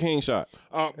Martin Luther King shot.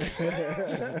 No.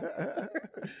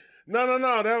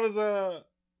 That was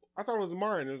I thought it was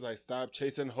Martin. It was like, stop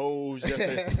chasing hoes,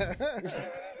 Jesse.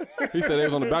 He said it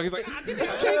was on the back. He's like,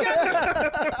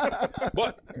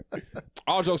 but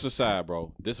all jokes aside,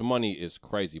 bro, this money is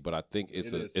crazy. But I think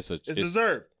it's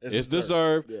deserved. It's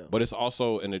deserved. Yeah. But it's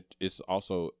also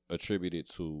attributed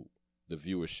to the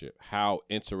viewership. How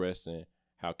interesting,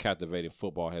 how captivating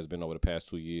football has been over the past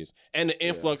 2 years, and the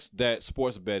influx that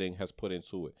sports betting has put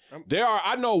into it.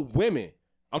 I know women.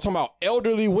 I'm talking about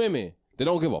elderly women. They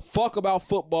don't give a fuck about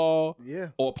football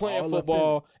or playing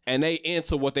football, and they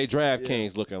into what they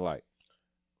DraftKings looking like.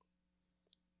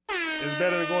 It's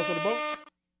better than going to the boat?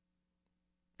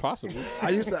 Possibly. I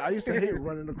used to hate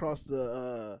running across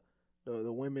the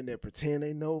the women that pretend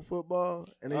they know football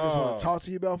and they just want to talk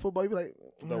to you about football. You be like,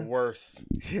 the worst.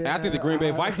 Yeah, I think the Green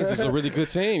Bay Vikings is a really good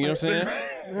team. You know what I'm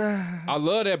saying? I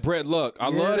love that Brett Luck. I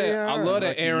love that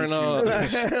Aaron. I love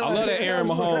that Aaron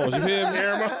Mahomes. You feel me?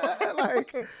 Aaron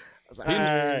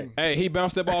Mahomes. He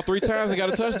bounced that ball 3 times and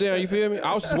got a touchdown. You feel me?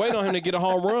 I was just waiting on him to get a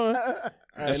home run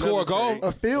and score a goal.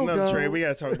 A field goal. Trade. We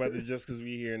got to talk about this just because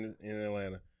we here in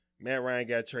Atlanta. Matt Ryan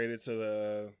got traded to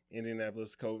the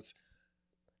Indianapolis Colts.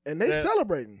 And they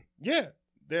celebrating. Yeah.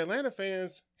 The Atlanta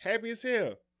fans happy as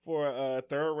hell for a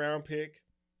 3rd round pick.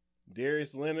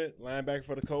 Darius Leonard, linebacker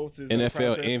for the Colts, is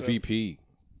NFL MVP.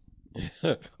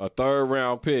 A 3rd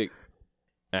round pick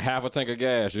and half a tank of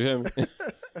gas. You hear me?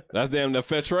 That's damn the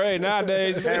fair trade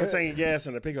nowadays. Half a tank of gas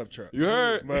in a pickup truck. You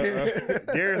heard? But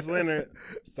Darius Leonard,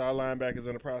 star linebacker, is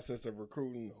in the process of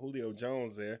recruiting Julio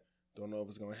Jones there. Don't know if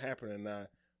it's going to happen or not.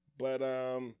 But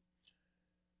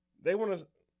they want to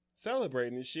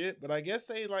celebrate and shit. But I guess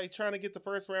they like trying to get the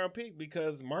 1st round pick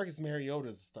because Marcus Mariota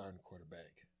is a starting quarterback.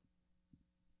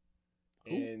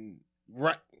 Who? And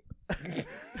right.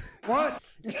 What?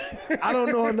 I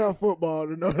don't know enough football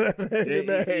to know that.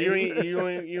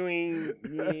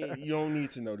 You don't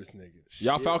need to know this nigga.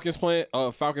 Y'all Falcons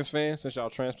fans since y'all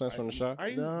transplants from the shot? Are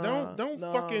you don't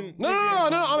fucking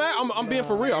No. I'm being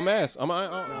for real. I'm asking.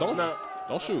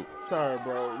 Don't shoot. Sorry,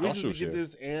 bro. We Don't just shoot get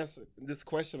this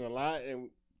question a lot, and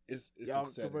it's Y'all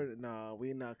upsetting. converted? Nah,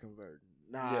 we not converting.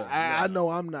 Yeah, I know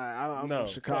I'm not. I'm from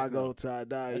Chicago till I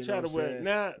die. I try to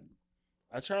wear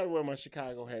I try to wear my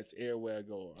Chicago hats everywhere I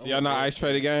go. So y'all not ice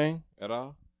trade the game at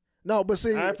all? No, but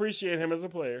see, I appreciate him as a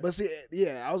player. But see,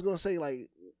 yeah, I was gonna say like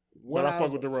what I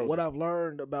fuck with DeRozan. What I've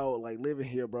learned about like living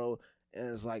here, bro, and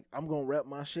it's like I'm gonna rep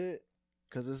my shit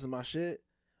because this is my shit.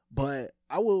 But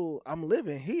I'm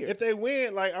living here. If they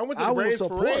win, like I went to the Braves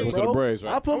parade, bro. The Braves,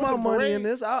 right? I put my money in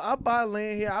this. I buy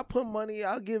land here. I put money.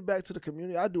 I'll give back to the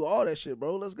community. I do all that shit,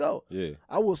 bro. Let's go. Yeah.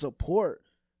 I will support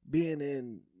being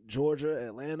in Georgia,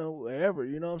 Atlanta, wherever.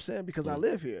 You know what I'm saying? Because I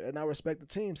live here and I respect the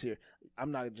teams here.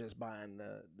 I'm not just buying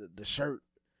the shirt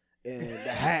and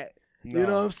the hat. No. You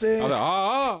know what I'm saying?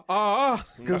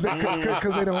 Because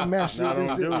they don't match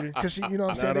it. Because you know what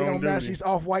I'm saying? They don't match these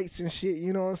off whites and shit.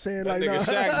 You know what I'm saying? That like nigga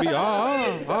Shaq be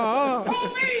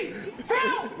Police!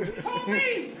 Help!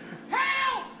 Police!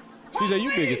 Help! CJ,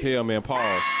 you big as hell, man.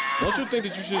 Pause. Don't you think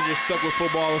that you should have just stuck with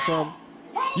football or something?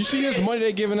 You see this money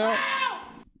they giving out?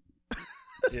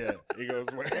 Yeah, he goes.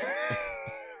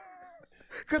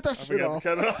 Cut that shit off.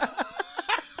 Cut it off.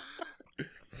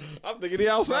 I'm thinking he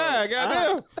outside.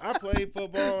 Goddamn. I played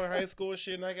football in high school and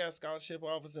shit, and I got scholarship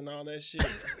offers and all that shit.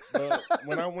 But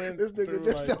when I went, this nigga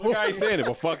just look how he said it,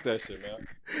 but fuck that shit, man.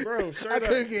 Bro, straight I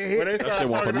couldn't get hit. When they that start shit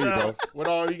wasn't for talking me, about bro. what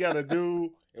all you gotta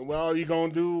do and what all you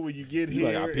gonna do when you get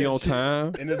here, Like, I be on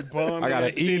time. in this bum I gotta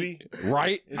ass eat city.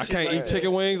 right. I can't eat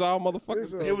chicken wings, all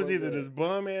motherfuckers. It was either this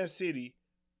bum ass city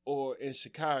or in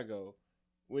Chicago.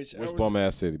 Which bum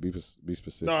ass city? Be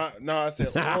specific. No, I said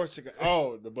or Chicago.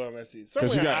 Oh, the bum ass city.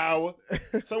 Somewhere in Iowa.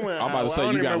 Somewhere in I'm about to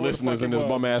say you got listeners in this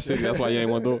bum ass city. That's why you ain't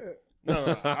want to do it.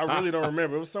 No, I really don't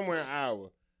remember. It was somewhere in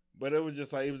Iowa, but it was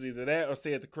just like it was either that or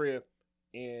stay at the crib,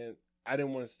 and I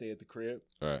didn't want to stay at the crib.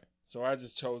 Right. So I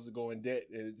just chose to go in debt.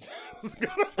 And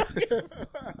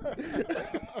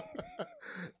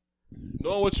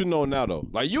Knowing what you know now, though,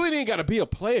 like you ain't even got to be a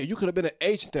player. You could have been an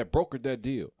agent that brokered that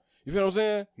deal. You feel what I'm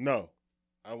saying? No,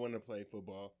 I wouldn't have played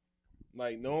football.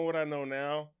 Like knowing what I know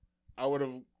now, I would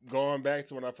have gone back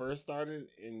to when I first started.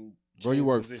 And bro, you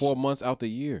work 4 months out the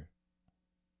year.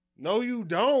 No, you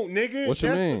don't, nigga. What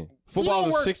you mean? Football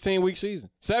is a 16-week season.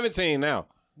 17 now.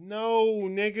 No,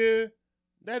 nigga.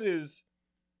 That is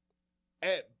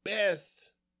at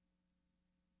best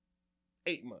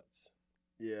 8 months.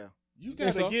 Yeah. You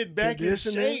gotta get back in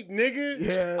shape, nigga.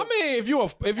 Yeah. I mean, if you're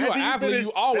an athlete,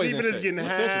 you always in shape. Getting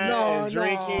high and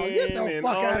drinking get the and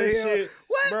fuck all out that of here. shit.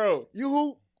 What? Bro. You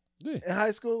hoop? Yeah. In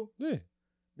high school? Yeah.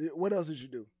 What else did you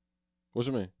do? What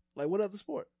you mean? Like what other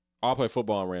sport? I play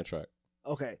football and ran track.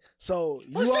 Okay. So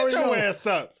you shut already your know. ass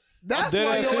up. That's dead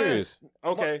why ass your serious.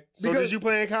 Okay. So did you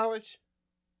play in college?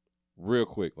 Real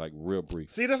quick, like real brief.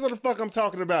 See, that's what the fuck I'm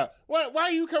talking about. Why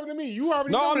are you coming to me? You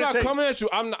already No, I'm not tape. coming at you.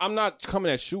 I'm not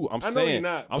coming at you. I'm I know saying you're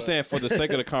not, I'm saying for the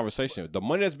sake of the conversation, the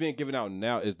money that's being given out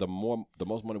now is the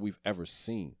most money we've ever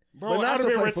seen. Bro, I'd have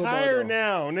been retired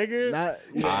now, nigga.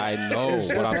 I know.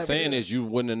 What I'm saying is you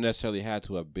wouldn't have necessarily had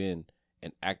to have been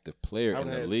an active player in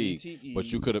the league, CTE.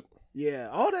 but you could have. Yeah,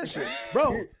 all that shit.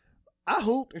 Bro, I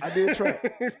hooped. I did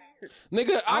track.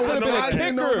 Nigga, I could have been a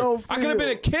kicker. I could have been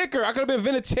a kicker. I could have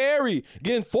been Vinatieri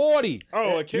getting 40.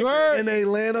 Oh, a kicker. You heard? And they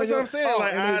land on That's what I'm saying.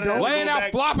 Like, and they don't Laying out,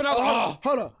 flopping out.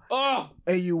 hold on.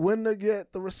 And you wouldn't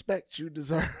get the respect you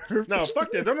deserve. No,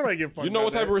 fuck that. Don't nobody get fucked. You know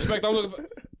what type of respect I'm looking for?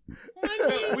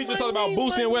 We just talked about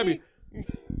Boosie and Webbie.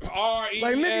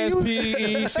 RESPECTINDE.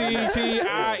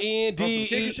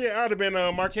 Shit, I'd have been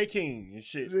Marquette King and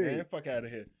shit, man. Fuck out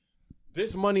of here.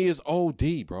 This money is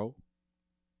OD, bro.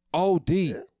 OD.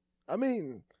 Yeah. I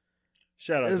mean,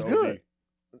 shout out it's to good.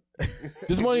 OD.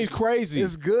 This money is crazy.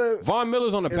 It's good. Von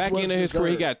Miller's on the back end of his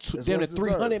career. He got damn near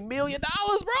 $300 million,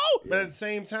 bro. But at the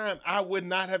same time, I would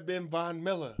not have been Von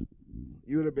Miller.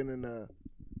 You would have been in the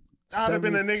I'd have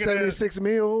been a nigga 76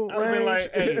 mil I'd have been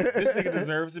like, hey, this nigga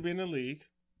deserves to be in the league.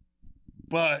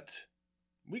 But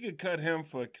we could cut him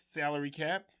for salary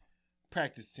cap,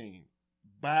 practice team.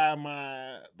 By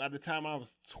the time I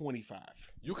was 25.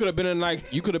 You could have been a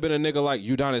nigga like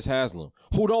Udonis Haslem,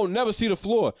 who don't never see the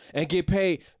floor and get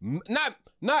paid not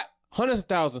hundreds of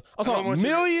thousands, I'm talking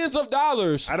millions of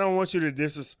dollars. I don't want you to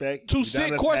disrespect to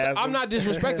sit course. I'm not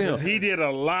disrespecting him. He did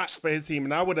a lot for his team,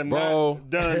 and I would have not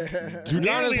done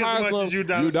Udonis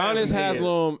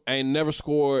Haslem ain't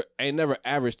never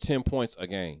averaged 10 points a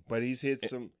game. But he's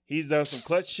done some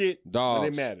clutch shit. Dogs,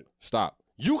 when it mattered. Stop.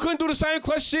 You couldn't do the same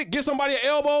clutch shit, get somebody an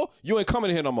elbow, you ain't coming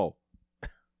in here no more.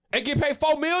 And get paid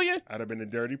 $4 million? I'd have been a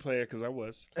dirty player because I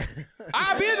was.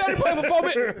 I'd be a dirty player for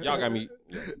 $4 million. Y'all got me.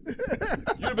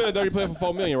 You'd have been a dirty player for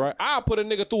 $4 million, right? I'll put a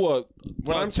nigga through a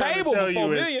table for $4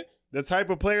 million. The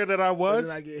type of player that I was,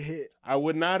 I get hit. I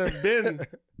would not have been.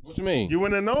 What you mean? You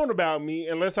wouldn't have known about me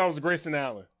unless I was Grayson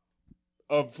Allen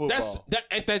of football.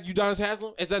 Ain't that Udonis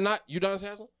Haslem? Is that not Udonis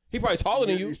Haslem? He probably taller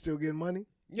than you. You still getting money?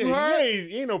 Yeah,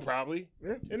 he ain't no probably.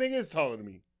 Yeah. That nigga is taller than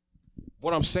me.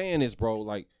 What I'm saying is, bro,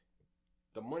 like,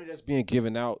 the money that's being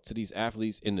given out to these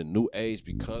athletes in the new age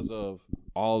because of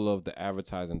all of the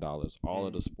advertising dollars, all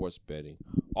of the sports betting,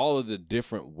 all of the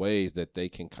different ways that they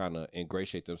can kind of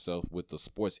ingratiate themselves with the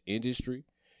sports industry.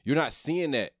 You're not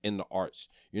seeing that in the arts.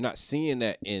 You're not seeing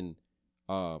that in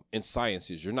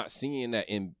sciences. You're not seeing that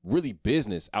in really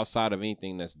business outside of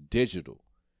anything that's digital.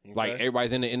 Okay. Like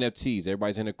everybody's in the NFTs,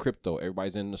 everybody's in the crypto,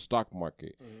 everybody's in the stock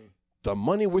market. Mm-hmm. The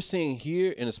money we're seeing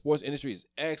here in the sports industry is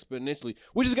exponentially.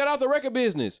 We just got out the record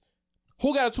business.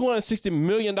 Who got a $260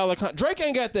 million contract? Drake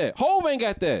ain't got that. Hove ain't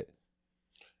got that.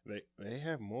 They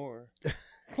have more.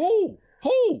 Who?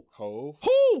 Hove.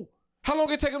 Who? How long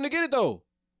did it take him to get it though?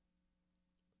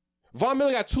 Von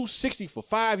Miller got $260 for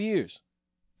 5 years.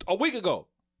 A week ago.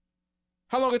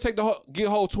 How long did it take to get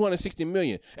Hove $260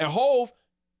 million? And Hove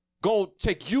gonna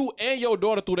take you and your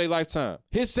daughter through their lifetime.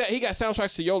 He got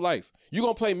soundtracks to your life. You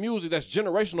gonna play music that's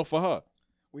generational for her.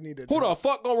 We need to. Who the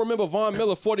fuck gonna remember Von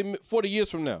Miller 40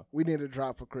 years from now? We need a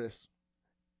drop for Chris.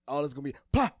 All it's gonna be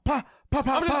pa pa pa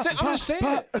pa.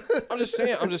 I'm just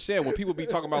saying. When people be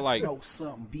talking about like, know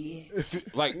something,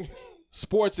 bitch. Like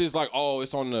sports is like, oh,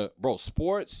 it's on the bro.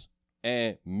 Sports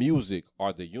and music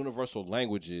are the universal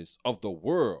languages of the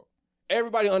world.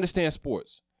 Everybody understands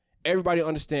sports. Everybody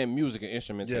understands music and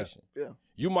instrumentation. Yeah.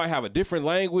 You might have a different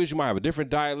language. You might have a different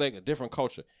dialect, a different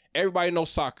culture. Everybody knows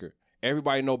soccer.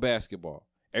 Everybody know basketball.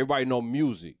 Everybody know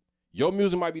music. Your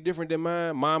music might be different than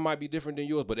mine. Mine might be different than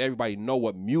yours, but everybody know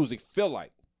what music feel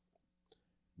like.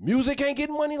 Music ain't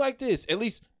getting money like this. At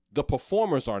least the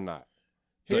performers are not.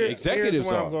 The executives here's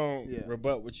where are. I'm going to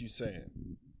rebut what you're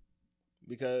saying.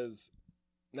 Because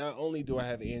not only do I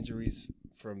have injuries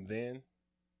from then,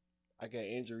 I got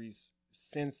injuries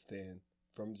since then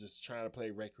from just trying to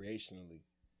play recreationally.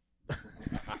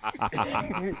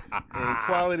 And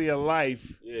quality of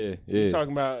life. Yeah. You're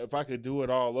talking about if I could do it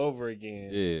all over again.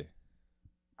 Yeah.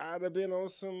 I'd have been on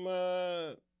some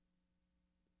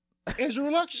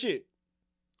Andrew Luck shit.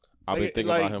 I've been thinking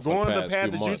about him for going the the past path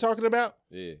few that months. you're talking about.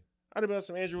 Yeah. I'd have been on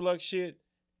some Andrew Luck shit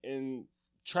and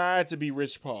tried to be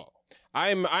Rich Paul. I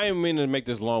ain't meaning to make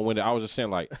this long-winded. I was just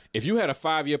saying, like, if you had a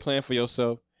 5-year plan for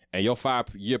yourself and your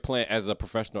 5-year plan as a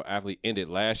professional athlete ended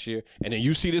last year, and then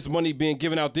you see this money being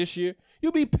given out this year,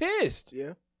 you'll be pissed.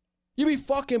 Yeah. You be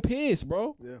fucking pissed,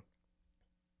 bro. Yeah.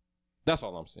 That's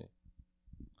all I'm saying.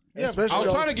 Yeah, I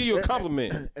was trying to give you a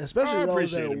compliment. Especially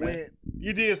those that went. Man.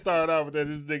 You did start off with that.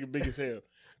 This nigga big as hell.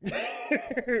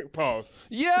 Pause.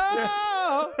 Yo.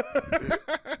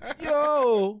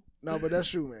 Yo. No, but that's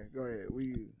true, man. Go ahead.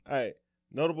 All right.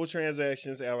 Notable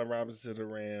transactions. Allen Robinson to the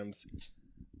Rams.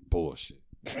 Bullshit.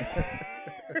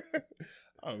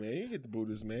 Oh, man. You get the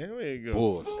Buddhist, man. Where it goes.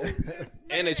 Bullshit.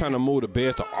 And they trying to move the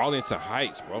Bears to Arlington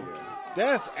Heights, bro.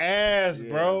 That's ass,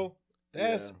 bro.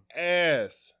 That's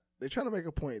ass. They're trying to make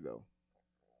a point, though.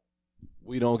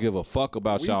 We don't give a fuck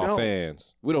about y'all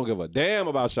fans. We don't give a damn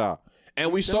about y'all.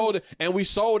 And we sold it, and we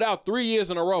sold out 3 years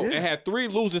in a row and had 3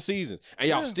 losing seasons. And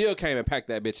y'all still came and packed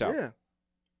that bitch out. Yeah.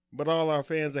 But all our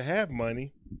fans that have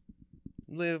money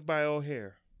live by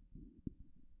O'Hare.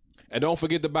 And don't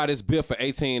forget to buy this beer for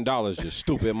 $18, you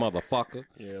stupid motherfucker.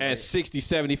 Yeah, and $60,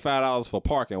 $75 for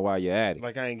parking while you're at it.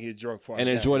 Like I ain't get drunk for. And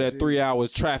enjoy that 3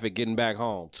 hours traffic getting back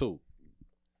home too.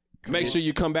 Make sure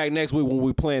you come back next week when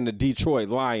we playing the Detroit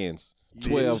Lions,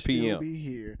 12 p.m. Be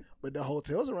here, but the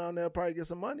hotels around there probably get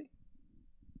some money.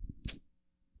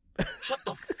 Shut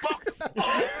the fuck up.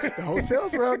 The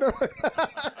hotels around there. All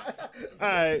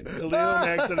right, Khalil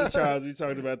Mack to the Chargers. We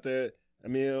talked about that.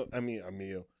 Emil.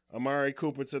 Amari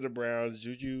Cooper to the Browns.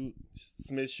 Juju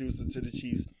Smith-Schuster to the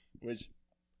Chiefs. Which,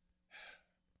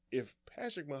 if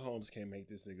Patrick Mahomes can't make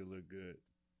this nigga look good,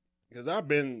 because I've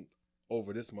been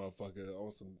over this motherfucker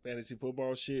on some fantasy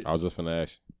football shit. I was just finna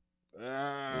ask you.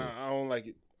 I don't like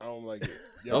it.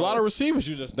 A lot of receivers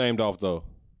you just named off though.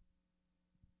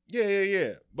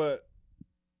 Yeah. But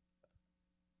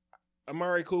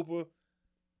Amari Cooper,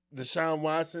 Deshaun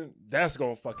Watson, that's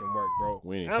gonna fucking work, bro.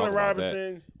 We ain't Allen talk about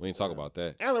Robinson. that. We ain't talk about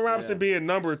that. Allen Robinson being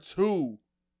number 2,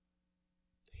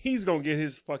 he's gonna get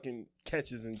his fucking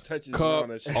catches and touches. Cup,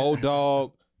 and all that shit. old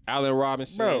dog, Allen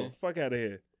Robinson. Bro, fuck out of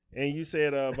here. And you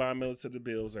said Von Miller to the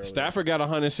Bills earlier. Stafford got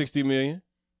 $160 million.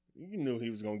 You knew he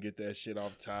was gonna get that shit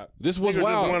off top. This was Niggas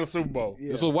wild. just won a Super Bowl.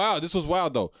 Yeah. This was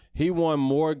wild though. He won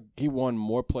more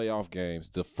playoff games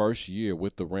the first year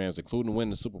with the Rams, including winning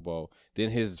the Super Bowl, than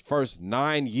his first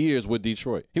 9 years with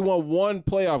Detroit. He won 1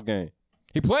 playoff game.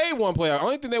 He played 1 playoff.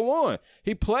 Only thing they won.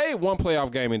 He played 1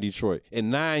 playoff game in Detroit in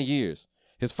 9 years.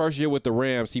 His first year with the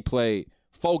Rams, he played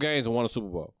 4 games and won a Super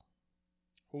Bowl.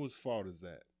 Whose fault is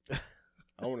that?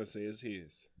 I want to say it's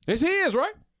his. It's his,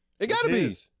 right? It gotta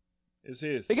be. It's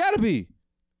his. It gotta be.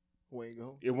 Where you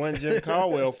go? It wasn't Jim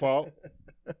Caldwell's fault.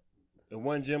 It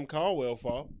wasn't Jim Caldwell's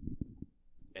fault.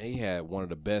 And he had one of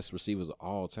the best receivers of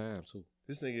all time, too.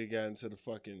 This nigga got into the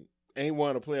fucking ain't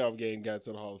won a playoff game, got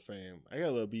to the Hall of Fame. I got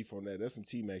a little beef on that. That's some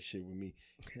T-Mac shit with me.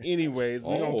 Anyways,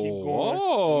 we gonna keep going.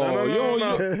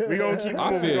 No. We gonna keep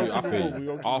moving. I feel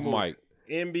you. Off mic.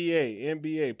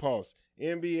 NBA, pause.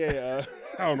 NBA,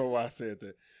 I don't know why I said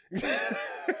that.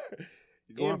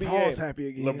 NBA, pause happy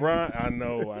again. LeBron, I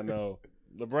know.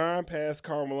 LeBron passed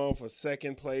Karl Malone for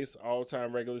second place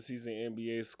all-time regular season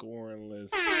NBA scoring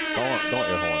list. Don't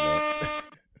air horn that.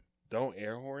 Don't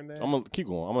air horn that? I'm gonna keep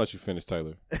going. I'm gonna let you finish,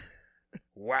 Taylor.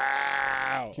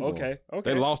 Wow. Okay.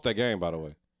 They lost that game, by the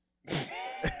way.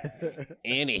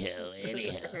 Anyhow.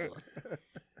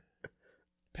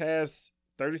 Passed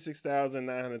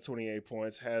 36,928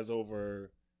 points, has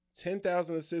over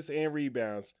 10,000 assists and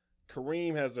rebounds.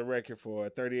 Kareem has the record for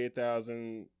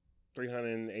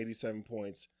 38,387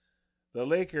 points. The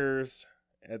Lakers,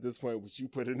 at this point, which you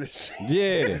put in this shit.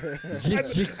 Yeah.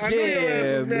 I know your ass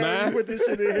is mad when you put this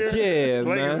shit in here. Yeah,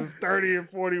 Lakers man. is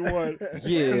 30-41.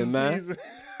 Yeah, man.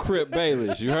 Crip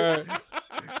Bayless, you heard?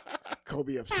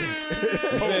 Kobe upset.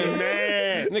 Kobe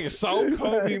mad. Nigga soap.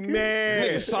 Kobe mad.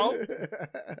 Nigga soap.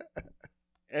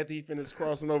 After he finished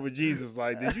crossing over Jesus,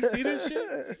 like, did you see this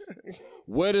shit?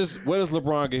 Where does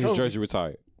LeBron get his jersey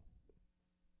retired?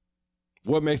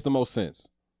 What makes the most sense?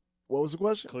 What was the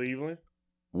question? Cleveland.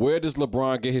 Where does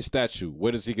LeBron get his statue?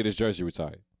 Where does he get his jersey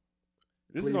retired?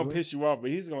 This is going to piss you off, but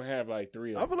he's going to have like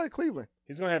 3 of them. I feel like Cleveland.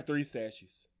 He's going to have 3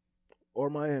 statues. Or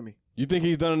Miami. You think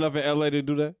he's done enough in L.A. to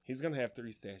do that? He's going to have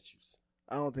 3 statues.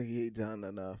 I don't think he done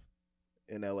enough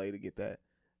in L.A. to get that.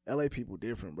 L.A. people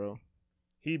different, bro.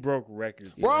 He broke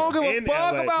records. Bro, I don't give a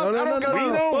fuck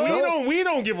about. We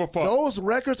don't give a fuck. Those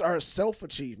records are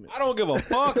self-achievements. I don't give a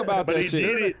fuck about but that he shit.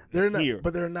 did it They're not, here.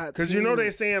 but they're not. Because you know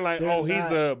they're saying like, They're he's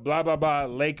not. a blah blah blah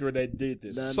Laker that did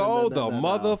this.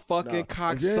 Motherfucking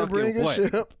cocksucking what?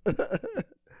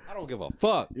 I don't give a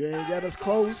fuck. You ain't got us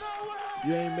close.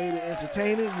 You ain't made it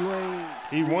entertaining. You ain't.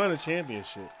 He won a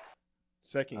championship.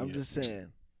 Second year. I'm just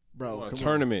saying, bro. A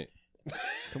tournament.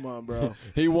 Come on, bro.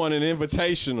 He won an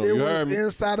invitational. It You was heard me?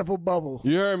 inside of a bubble.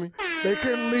 You heard me? They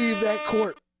couldn't leave that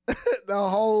court. The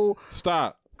whole.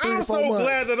 Stop. I'm so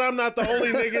glad that I'm not the only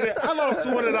nigga that I lost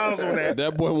 $200 on that.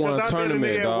 That boy won a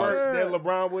tournament, dog. That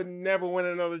LeBron would never win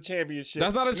another championship.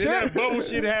 That's not a Then champ. that bubble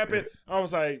shit happened. I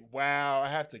was like, wow, I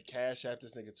have to cash out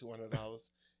this nigga $200.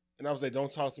 And I was like,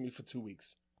 don't talk to me for 2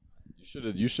 weeks.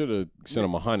 You should have sent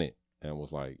him 100 and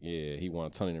was like, yeah, he won a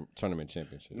tournament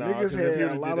championship. Nah, Niggas because if he had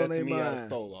a would lot have on did that to their me, I'd mind. have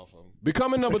stole off of him.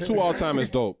 Becoming number 2 all time is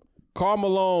dope. Karl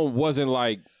Malone wasn't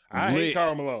like I hate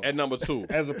Karl Malone at number 2.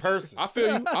 as a person. I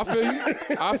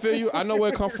feel you. I know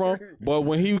where it come from. But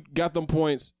when he got them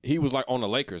points, he was like on the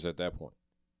Lakers at that point.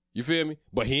 You feel me?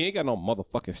 But he ain't got no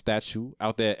motherfucking statue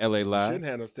out there at LA He Live. shouldn't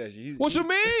have no statue. What you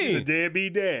He's a mean?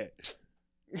 deadbeat dad.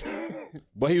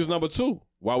 But he was number 2.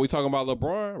 While we talking about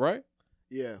LeBron, right?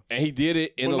 Yeah. And he did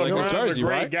it in Well, the Lakers LeBron's jersey, a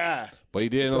great right? guy. But he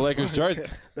did it in the Lakers jersey.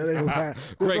 That ain't right.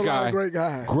 Great guy. Great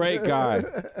guy. Great guy.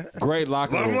 Great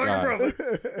locker Love him room like a guy.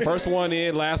 brother. First one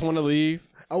in, last one to leave.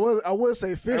 I would say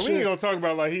And Fisher. we ain't gonna talk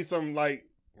about like he's some like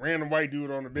random white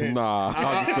dude on the bench. Nah.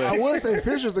 I'm just I saying. would say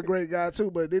Fisher's a great guy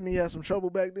too, but didn't he have some trouble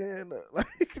back then? Like,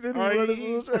 didn't he Oh, run he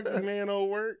his fucked this man old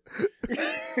work.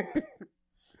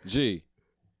 G,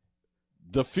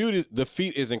 the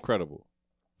feat is incredible.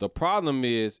 The problem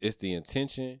is, it's the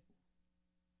intention.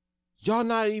 Y'all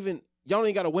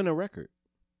ain't got to win a record.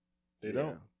 They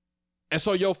don't. And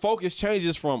so your focus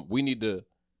changes from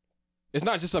it's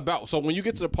not just about, so when you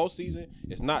get to the postseason,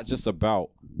 it's not just about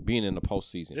being in the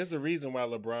postseason. There's a reason why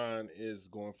LeBron is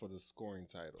going for the scoring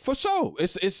title. For sure.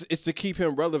 It's to keep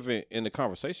him relevant in the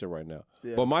conversation right now.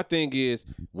 Yeah. But my thing is,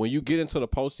 when you get into the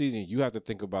postseason, you have to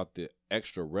think about the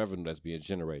extra revenue that's being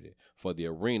generated for the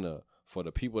arena, for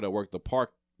the people that work the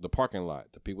parking lot,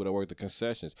 the people that work the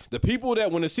concessions, the people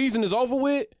that when the season is over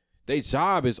with, their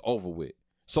job is over with.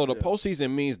 So the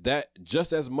postseason means that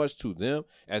just as much to them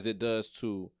as it does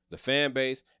to the fan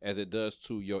base, as it does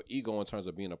to your ego in terms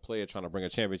of being a player trying to bring a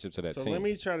championship to that team. So let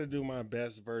me try to do my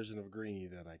best version of Greeny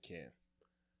that I can.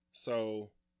 So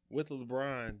with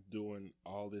LeBron doing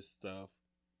all this stuff,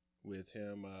 with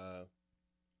him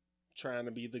trying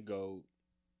to be the GOAT,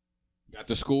 Got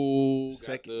the school,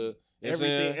 Second- got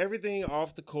the everything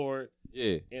off the court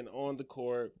yeah. and on the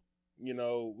court. You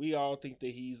know, we all think that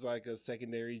he's like a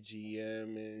secondary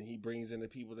GM and he brings in the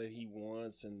people that he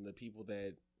wants and the people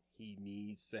that he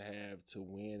needs to have to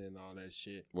win and all that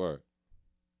shit. Word.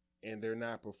 And they're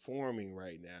not performing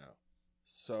right now.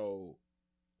 So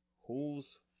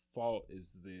whose fault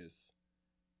is this?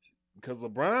 Because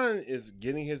LeBron is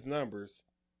getting his numbers.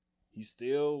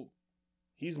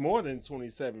 He's more than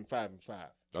 27, 5 and 5.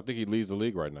 I think he leads the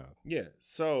league right now. Yeah.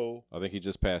 So I think he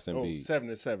just passed Embiid. 7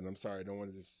 and 7. I'm sorry, I don't want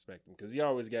to disrespect him because he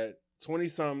always got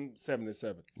 20-some, 7 and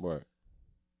 7. Word.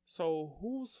 So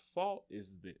whose fault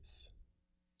is this?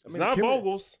 It's I mean, not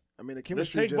Vogel's. I mean, the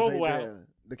chemistry take just ain't Vogel out. there.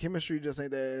 The chemistry just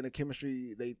ain't there, and the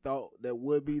chemistry they thought that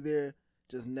would be there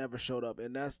just never showed up.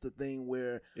 And that's the thing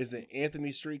where Is it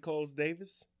Anthony Street Clothes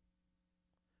Davis?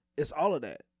 it's all of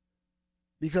that.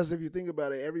 Because if you think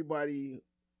about it,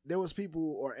 there was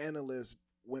people or analysts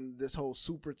when this whole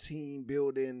super team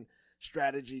building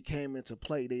strategy came into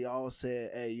play, they all said,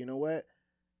 hey, you know what?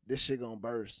 This shit gonna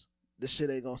burst. This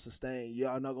shit ain't gonna sustain.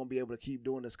 Y'all not gonna be able to keep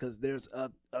doing this because there's a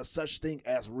such thing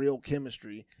as real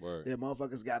chemistry Word. that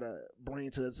motherfuckers gotta bring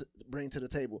to the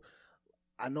table.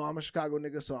 I know I'm a Chicago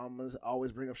nigga, so I'm gonna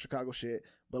always bring up Chicago shit.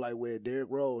 But like with Derrick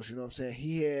Rose, you know what I'm saying?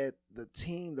 He had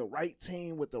the right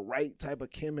team with the right type of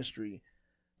chemistry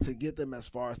to get them as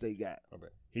far as they got. Okay.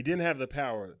 He didn't have the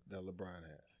power that LeBron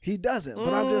has. He doesn't,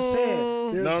 but I'm just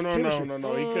saying. There's chemistry.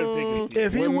 No. He couldn't pick his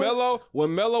If he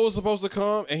When Melo was supposed to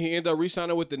come and he ended up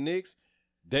re-signing with the Knicks,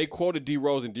 they quoted D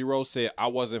Rose and D Rose said,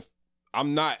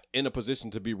 I'm not in a position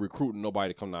to be recruiting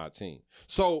nobody to come to our team.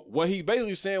 So what he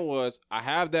basically saying was, I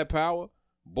have that power,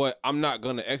 but I'm not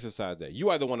gonna exercise that.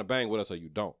 You either want to bang with us or you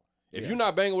don't. If you're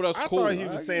not banging with us, I cool. thought he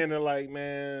was saying that like,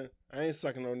 man, I ain't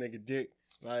sucking no nigga dick.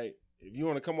 Like, if you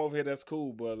want to come over here, that's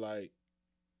cool, but like,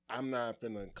 I'm not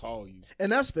finna call you.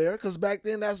 And that's fair, because back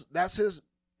then that's his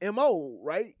MO,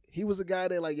 right? He was a guy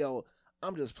that like, yo,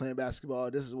 I'm just playing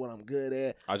basketball. This is what I'm good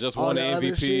at. I just All won the the other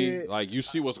MVP. shit. Like, you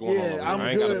see what's going on. Yeah, Over there. I'm I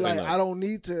ain't gotta good. say Like, nothing. I don't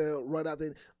need to run out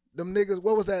there. Them niggas,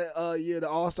 what was that year, the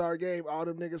All-Star game? All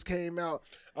them niggas came out.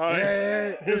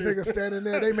 Yeah, this nigga standing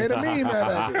there. They made a meme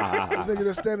out of it. This nigga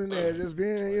just standing there, just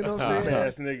being, you know what I'm saying?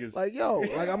 Ass niggas. Like, yo,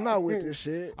 like, I'm not with this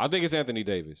shit. I think it's Anthony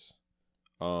Davis.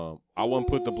 I wouldn't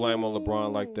put the blame on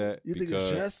LeBron like that. You think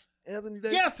because it's just Anthony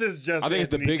Davis? Yes, it's just I think Anthony it's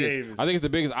the biggest. Davis. I think it's the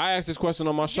biggest. I asked this question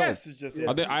on my show. Yes, it's just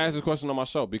Yeah. I asked this question on my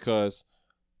show because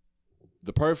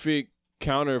the perfect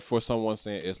counter for someone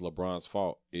saying it's LeBron's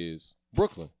fault is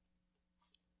Brooklyn.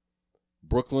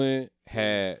 Brooklyn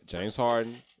had James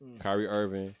Harden, Kyrie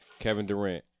Irving, Kevin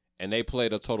Durant, and they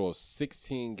played a total of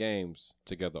 16 games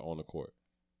together on the court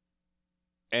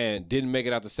and didn't make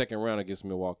it out the second round against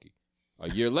Milwaukee. A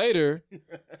year later,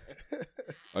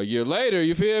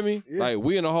 you feel me? Yeah. Like,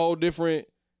 we in a whole different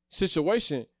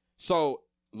situation. So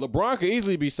LeBron could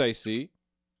easily say, see,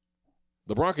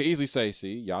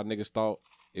 y'all niggas thought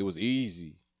it was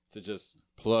easy to just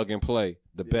plug and play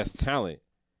the best talent.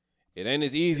 It ain't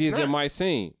as easy as it might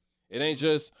seem. It ain't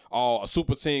just, a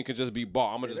super team can just be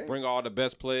bought. I'm going to just bring all the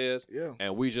best players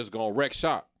and we just going to wreck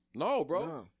shop. No, bro.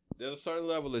 No. There's a certain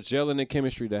level of gelling and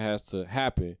chemistry that has to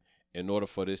happen. in order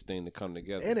for this thing to come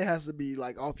together. And it has to be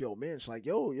like off your bench. Like,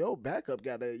 yo, backup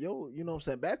got to, you know what I'm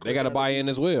saying? Backup. They got to buy in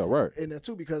as well, right? And that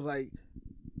too, because like,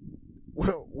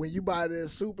 well, when you buy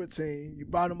this super team, you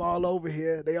brought them all over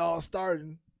here. They all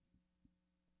starting.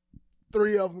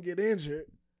 3 of them get injured.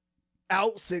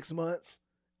 Out 6 months.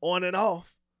 On and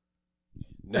off.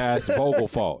 Now it's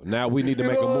Vogel's fault. Now we need to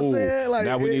make a move. Like,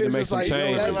 now we need to make some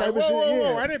changes. That type of shit,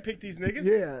 whoa, I didn't pick these niggas.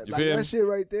 Yeah, you like feel that me? shit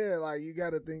right there. Like you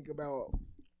got to think about.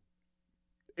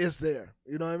 It's there.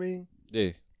 You know what I mean?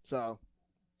 Yeah. So.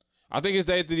 I think it's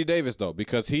Anthony Davis though,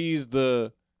 because he's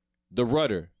the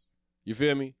rudder. You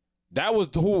feel me? That was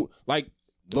who like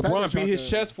LeBron beat his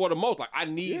chest for the most. Like I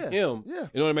need him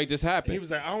in order to make this happen. He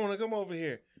was like, I want to come over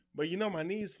here, but you know my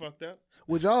knees fucked up.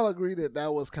 Would y'all agree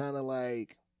that was kind of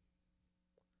like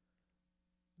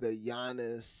the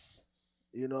Giannis?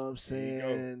 You know what I'm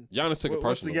saying? Giannis took it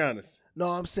What's the personal. Giannis? No,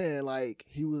 I'm saying like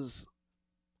he was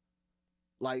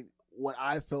like what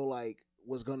I feel like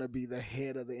was gonna be the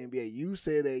head of the NBA. You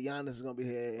said that Giannis is gonna be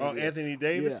head of the NBA. Anthony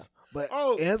Davis? Yeah. But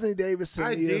Anthony Davis to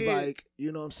me is like,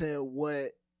 you know what I'm saying,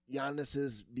 what Giannis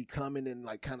is becoming and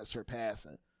like kind of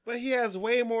surpassing. But he has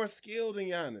way more skill than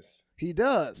Giannis. He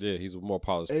does. Yeah, he's a more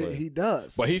polished player. He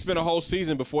does. But he spent a whole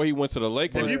season before he went to the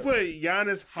Lakers. If you put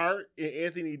Giannis' heart in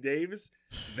Anthony Davis,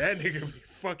 that nigga be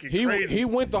fucking crazy. He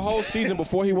went the whole season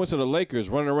before he went to the Lakers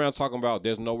running around talking about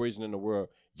there's no reason in the world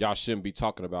y'all shouldn't be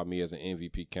talking about me as an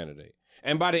MVP candidate.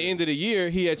 And by the end of the year,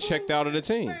 he had checked out of the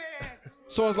team.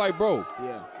 So it's like, bro,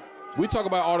 we talk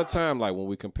about all the time, like when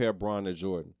we compare Bron to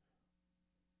Jordan.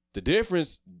 The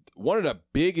difference, one of the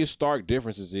biggest stark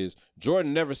differences is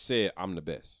Jordan never said, I'm the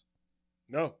best.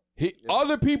 No.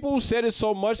 Other people said it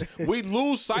so much, we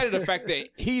lose sight of the fact that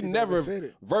he never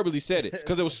verbally said it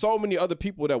because there was so many other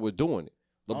people that were doing it.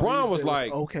 LeBron was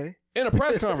like, okay. In a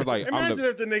press conference, like, imagine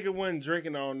if the nigga wasn't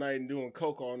drinking all night and doing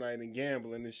coke all night and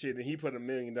gambling and shit, and he put $1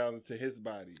 million into his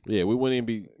body. Yeah, we wouldn't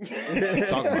even be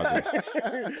talking about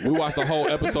this. We watched the whole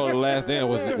episode of The Last Dance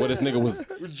where this nigga was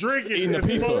drinking, eating a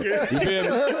pizza. Smoking. You feel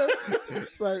me?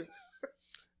 It's like,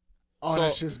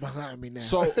 that shit's behind me now.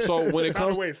 So when it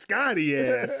comes, by the way, Scotty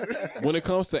ass. When it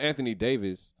comes to Anthony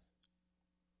Davis,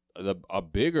 a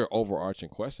bigger overarching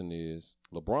question is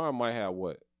LeBron might have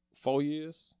 4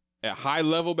 years at high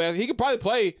level basketball. He could probably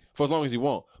play for as long as he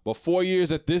wants, but 4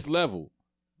 years at this level,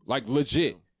 like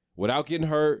legit, without getting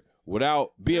hurt,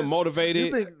 without being motivated.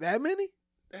 You think that many?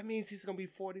 That means he's gonna be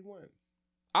 41.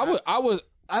 I know LeBron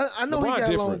he got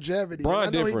different. longevity. LeBron I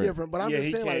know different. he different, but I'm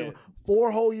just saying can. like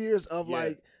 4 whole years of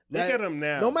like. Look at him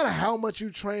now. No matter how much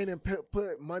you train and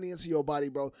put money into your body,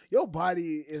 bro, your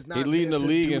body is not. He leading the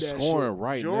league in scoring shit.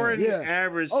 right Jordan now.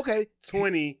 averaged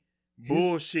 20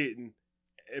 bullshitting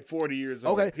at 40 years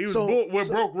old. Okay, He was with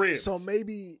broke ribs. So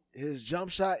maybe his jump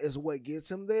shot is what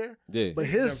gets him there. Yeah, but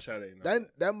his jump shot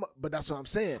ain't but that's what I'm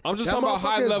saying. I'm just that talking about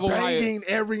high level, banging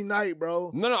every night,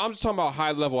 bro. No, I'm just talking about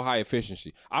high level, high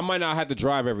efficiency. I might not have to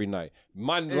drive every night.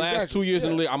 My last 2 years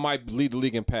in the league, I might lead the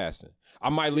league in passing. I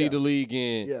might lead the league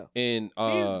in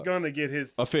he's gonna get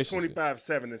his efficiency. 25,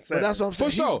 7, and 7. But that's what I'm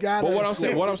saying. For sure.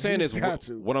 But what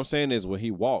I'm saying is when he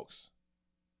walks,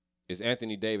 is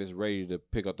Anthony Davis ready to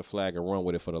pick up the flag and run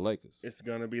with it for the Lakers? It's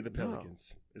gonna be the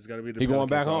Pelicans. No. It's gonna be the he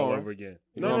Pelicans going back all home over again.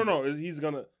 No.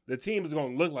 The team is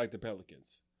gonna look like the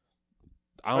Pelicans.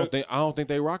 I don't think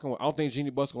they rocking. I don't think Jeannie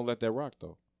Buss gonna let that rock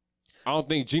though. I don't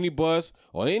think Jeannie Buss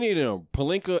or any of them,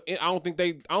 Pelinka. I don't think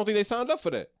they signed up for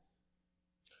that.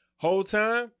 Whole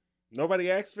time,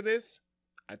 nobody asked for this.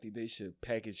 I think they should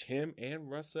package him and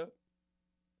Russ up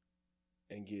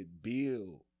and get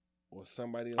Bill or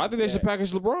somebody. I think they should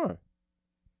package LeBron.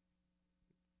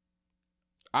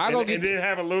 And then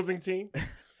have a losing team.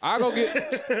 I'll go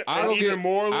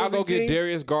get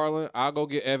Darius Garland. I'll go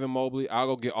get Evan Mobley. I'll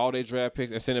go get all their draft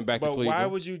picks and send them back to Cleveland. But why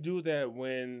would you do that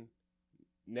when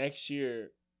next year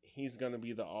he's going to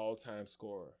be the all-time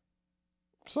scorer?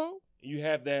 So? You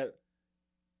have that.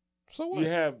 So what? You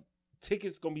have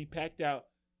tickets going to be packed out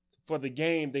for the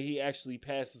game that he actually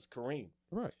passes Kareem.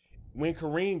 Right. When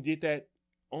Kareem did that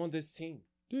on this team.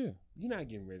 Yeah. You're not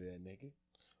getting rid of that nigga.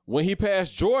 When he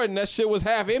passed Jordan, that shit was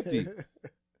half empty.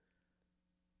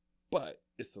 But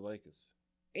it's the Lakers.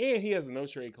 And he has a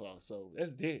no-trade clause, so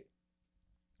that's dead.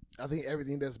 I think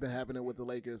everything that's been happening with the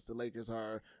Lakers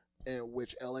are, and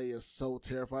which LA is so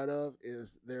terrified of,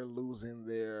 is they're losing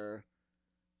their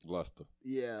luster.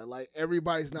 Yeah, like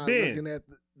everybody's not looking at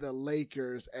the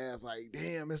Lakers as like,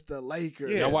 damn, it's the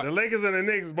Lakers. Yeah, the Lakers and the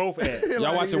Knicks both at.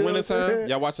 Y'all watching Winning Time?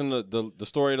 Y'all watching the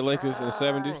story of the Lakers in the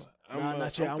 70s? I'm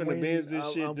finna binge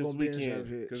this shit this weekend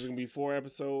because it's going to be 4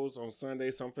 episodes on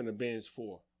Sunday, so I'm finna binge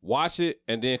 4. Watch it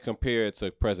and then compare it to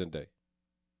present day.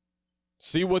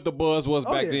 See what the buzz was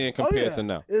back then compared to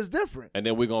now. It's different. And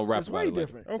then we're going to rap It's about way it later.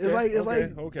 different. Okay, It's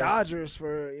like Dodgers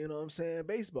for, you know what I'm saying,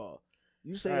 baseball.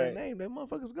 You say that name, they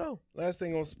motherfuckers go. Last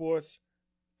thing on sports,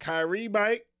 Kyrie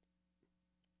bike.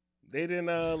 They didn't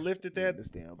lifted that. This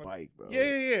damn bike, bro.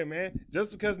 Yeah, man.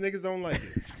 Just because niggas don't like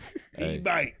it. Hey.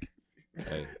 E-bike.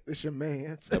 Hey, It's your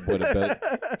man. that boy the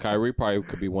best. Kyrie probably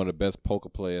could be one of the best poker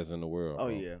players in the world. Oh,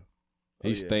 bro. yeah.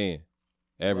 He's staying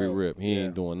every Bro, rip. He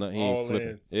ain't doing nothing. He ain't All flipping.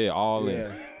 in. Yeah, all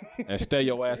Yeah. in. And stare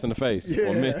your ass in the face for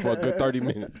a good 30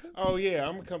 minutes. Oh, yeah.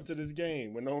 I'm going to come to this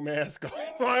game with no mask on.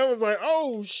 I was like,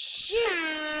 oh, shit.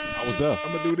 I was there.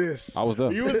 I'm going to do this. I was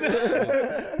there. You was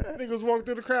there? Niggas walk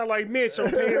through the crowd like, Mitch,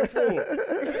 I'm paying in full.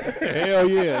 Hell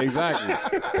yeah,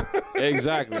 exactly.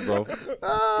 Exactly, bro.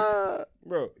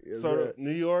 Bro, Yes, so sir.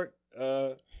 New York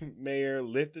mayor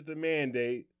lifted the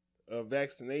mandate of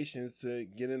vaccinations to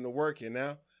get into work, and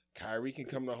now Kyrie can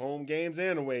come to home games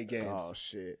and away games. Oh,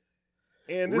 shit.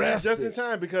 And this is just in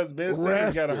time because Ben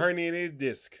Simmons got a herniated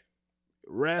disc.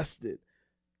 Rested.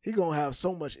 He going to have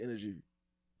so much energy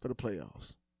for the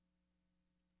playoffs.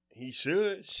 He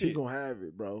should. He Shit. going to have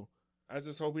it, bro. I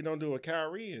just hope he don't do a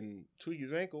Kyrie and tweak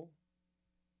his ankle.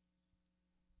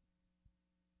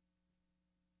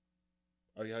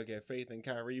 Oh, y'all got faith in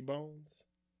Kyrie Bones?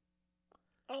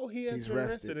 Oh, he has He's been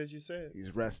rested. rested, as you said.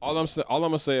 He's rested. All I'm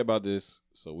gonna say about this,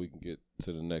 so we can get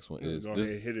to the next one, Go is ahead this.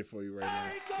 and hit it for you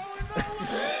right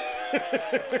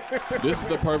This is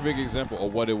the perfect example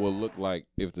of what it would look like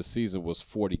if the season was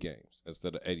 40 games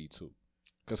instead of 82.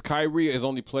 Because Kyrie has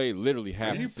only played literally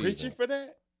half Are you the season. preaching for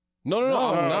that? No,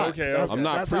 I'm not. okay, That's- I'm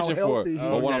not that's how preaching for it. healthy he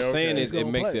But what is. I'm saying Okay. is He's it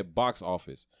gonna makes play. it box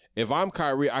office. If I'm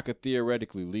Kyrie, I could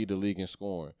theoretically lead the league in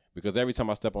scoring because every time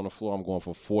I step on the floor, I'm going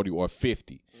for 40 or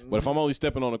 50. But if I'm only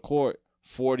stepping on the court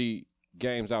 40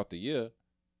 games out the year,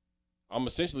 I'm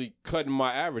essentially cutting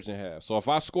my average in half. So if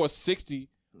I score 60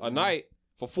 a night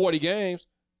for 40 games,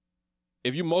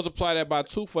 if you multiply that by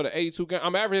 2 for the 82 games,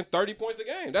 I'm averaging 30 points a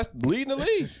game. That's leading the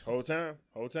league. Whole time.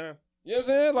 You know what I'm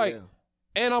saying? Like, Yeah.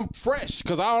 and I'm fresh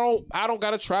because I don't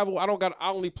gotta travel. I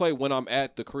only play when I'm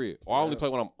at the crib, or I only play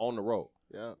when I'm on the road.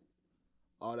 Yeah.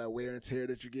 All that wear and tear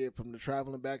that you get from the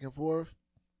traveling back and forth.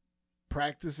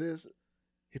 Practices.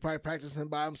 He probably practicing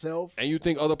by himself. And you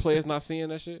think other players not seeing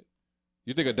that shit?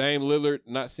 You think a Dame Lillard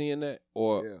not seeing that,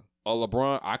 or Yeah. a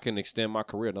LeBron? I can extend my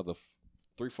career another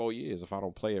 3-4 years if I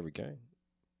don't play every game.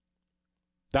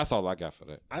 That's all I got for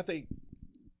that.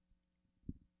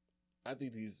 I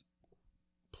think these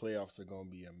playoffs are going to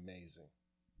be amazing.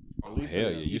 At least Hell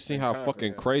in yeah. the You Eastern seen how Conference.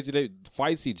 fucking crazy they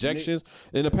fights, ejections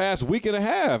in the past week and a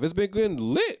half. It's been getting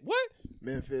lit. What?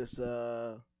 Memphis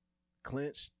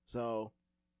clinched. So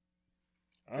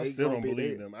I they still gonna don't be believe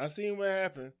lit. them. I seen what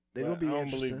happened. they're but going to be I don't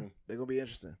believe interesting. them. They're going to be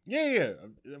interesting. Yeah,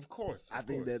 of course. I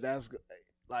think course. that's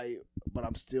like, but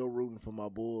I'm still rooting for my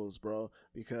Bulls, bro,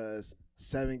 because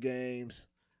 7 games.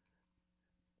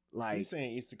 Like, He's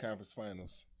saying Eastern Conference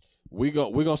Finals. We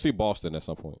gonna see Boston at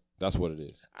some point. That's what it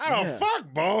is. Oh, Yeah.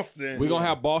 fuck Boston. We're gonna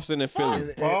have Boston and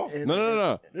Philly. Boston.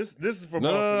 No. This is for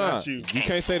No, Boston, no. not you. You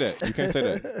can't say that. You can't say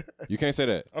that. You can't say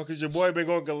that. Oh, because your boy been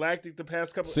going galactic the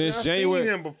past couple. Since I've January,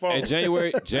 seen him before. and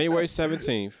January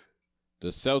 17th, the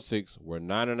Celtics were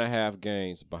 9.5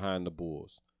 games behind the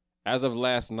Bulls. As of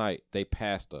last night, they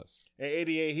passed us. At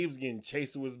 88, he was getting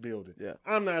chased to his building. Yeah.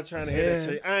 I'm not trying to hit that Yeah.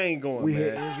 shit. I ain't going, we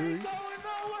man. had injuries.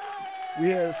 We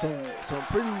had some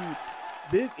pretty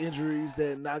big injuries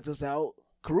that knocked us out.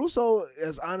 Caruso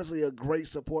is honestly a great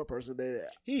support person. That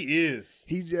He is.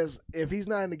 he just, if he's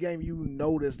not in the game, you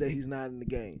notice that he's not in the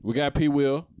game. We got P.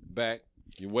 Will back.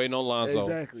 You're waiting on Lonzo.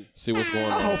 Exactly. See what's going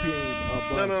I on. hope he ain't a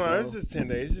bust, No. bro. It's just 10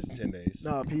 days. It's just 10 days.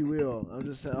 No, P will. I'm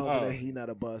just hoping Oh. that he not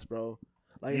a bust, bro.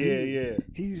 Like Yeah.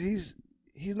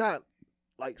 He's not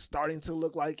like starting to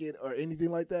look like it or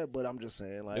anything like that. But I'm just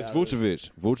saying, like, It's I- Vucevic.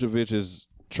 Vucevic is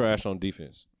trash on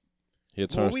defense. He'll Well,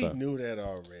 turn we stuff. knew that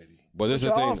already. But this is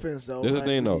With the your thing. offense, though, This is the like,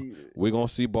 thing, though. we- We're gonna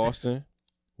see Boston.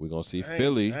 We're gonna see I ain't-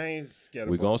 Philly. I ain't scared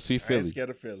of We gonna Boston. see I ain't Philly. scared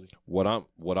of Philly. What I'm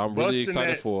really Bucks and excited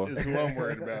Nets for. is who I'm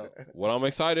worried about. What I'm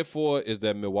excited for is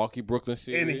that Milwaukee-Brooklyn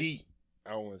series. And the Heat.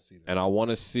 I want to see that. And I want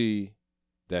to see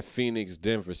that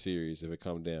Phoenix-Denver series if it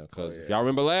comes down. Because Oh, if yeah. y'all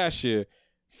remember last year,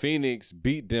 Phoenix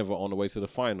beat Denver on the way to the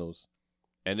finals.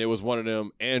 And it was one of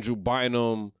them Andrew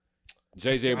Bynum,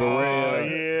 J.J.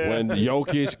 Barea, yeah. when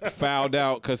Jokic fouled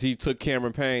out because he took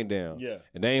Cameron Payne down. Yeah.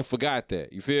 And they ain't forgot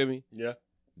that. You feel me? Yeah.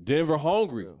 Denver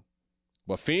hungry. Yeah.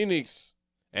 But Phoenix,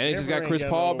 and they just Denver got ain't Chris got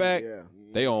Paul no- back. Yeah.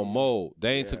 They on mold.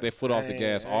 They ain't Yeah. took their foot off the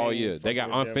gas all year. They got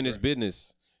fucking with unfinished Denver.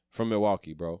 business from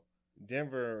Milwaukee, bro.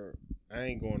 Denver, I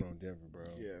ain't going on Denver, bro.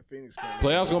 Yeah, Phoenix.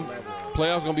 Playoffs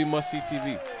gonna be must see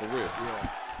TV for real.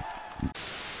 Yeah.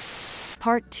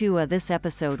 Part 2 of this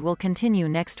episode will continue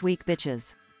next week,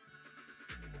 bitches.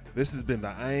 This has been the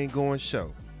I Ain't Going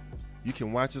Show. You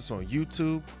can watch us on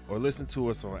YouTube or listen to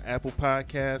us on Apple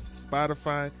Podcasts,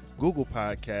 Spotify, Google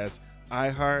Podcasts,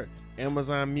 iHeart,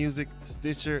 Amazon Music,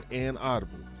 Stitcher, and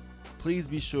Audible. Please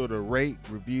be sure to rate,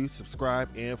 review, subscribe,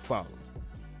 and follow.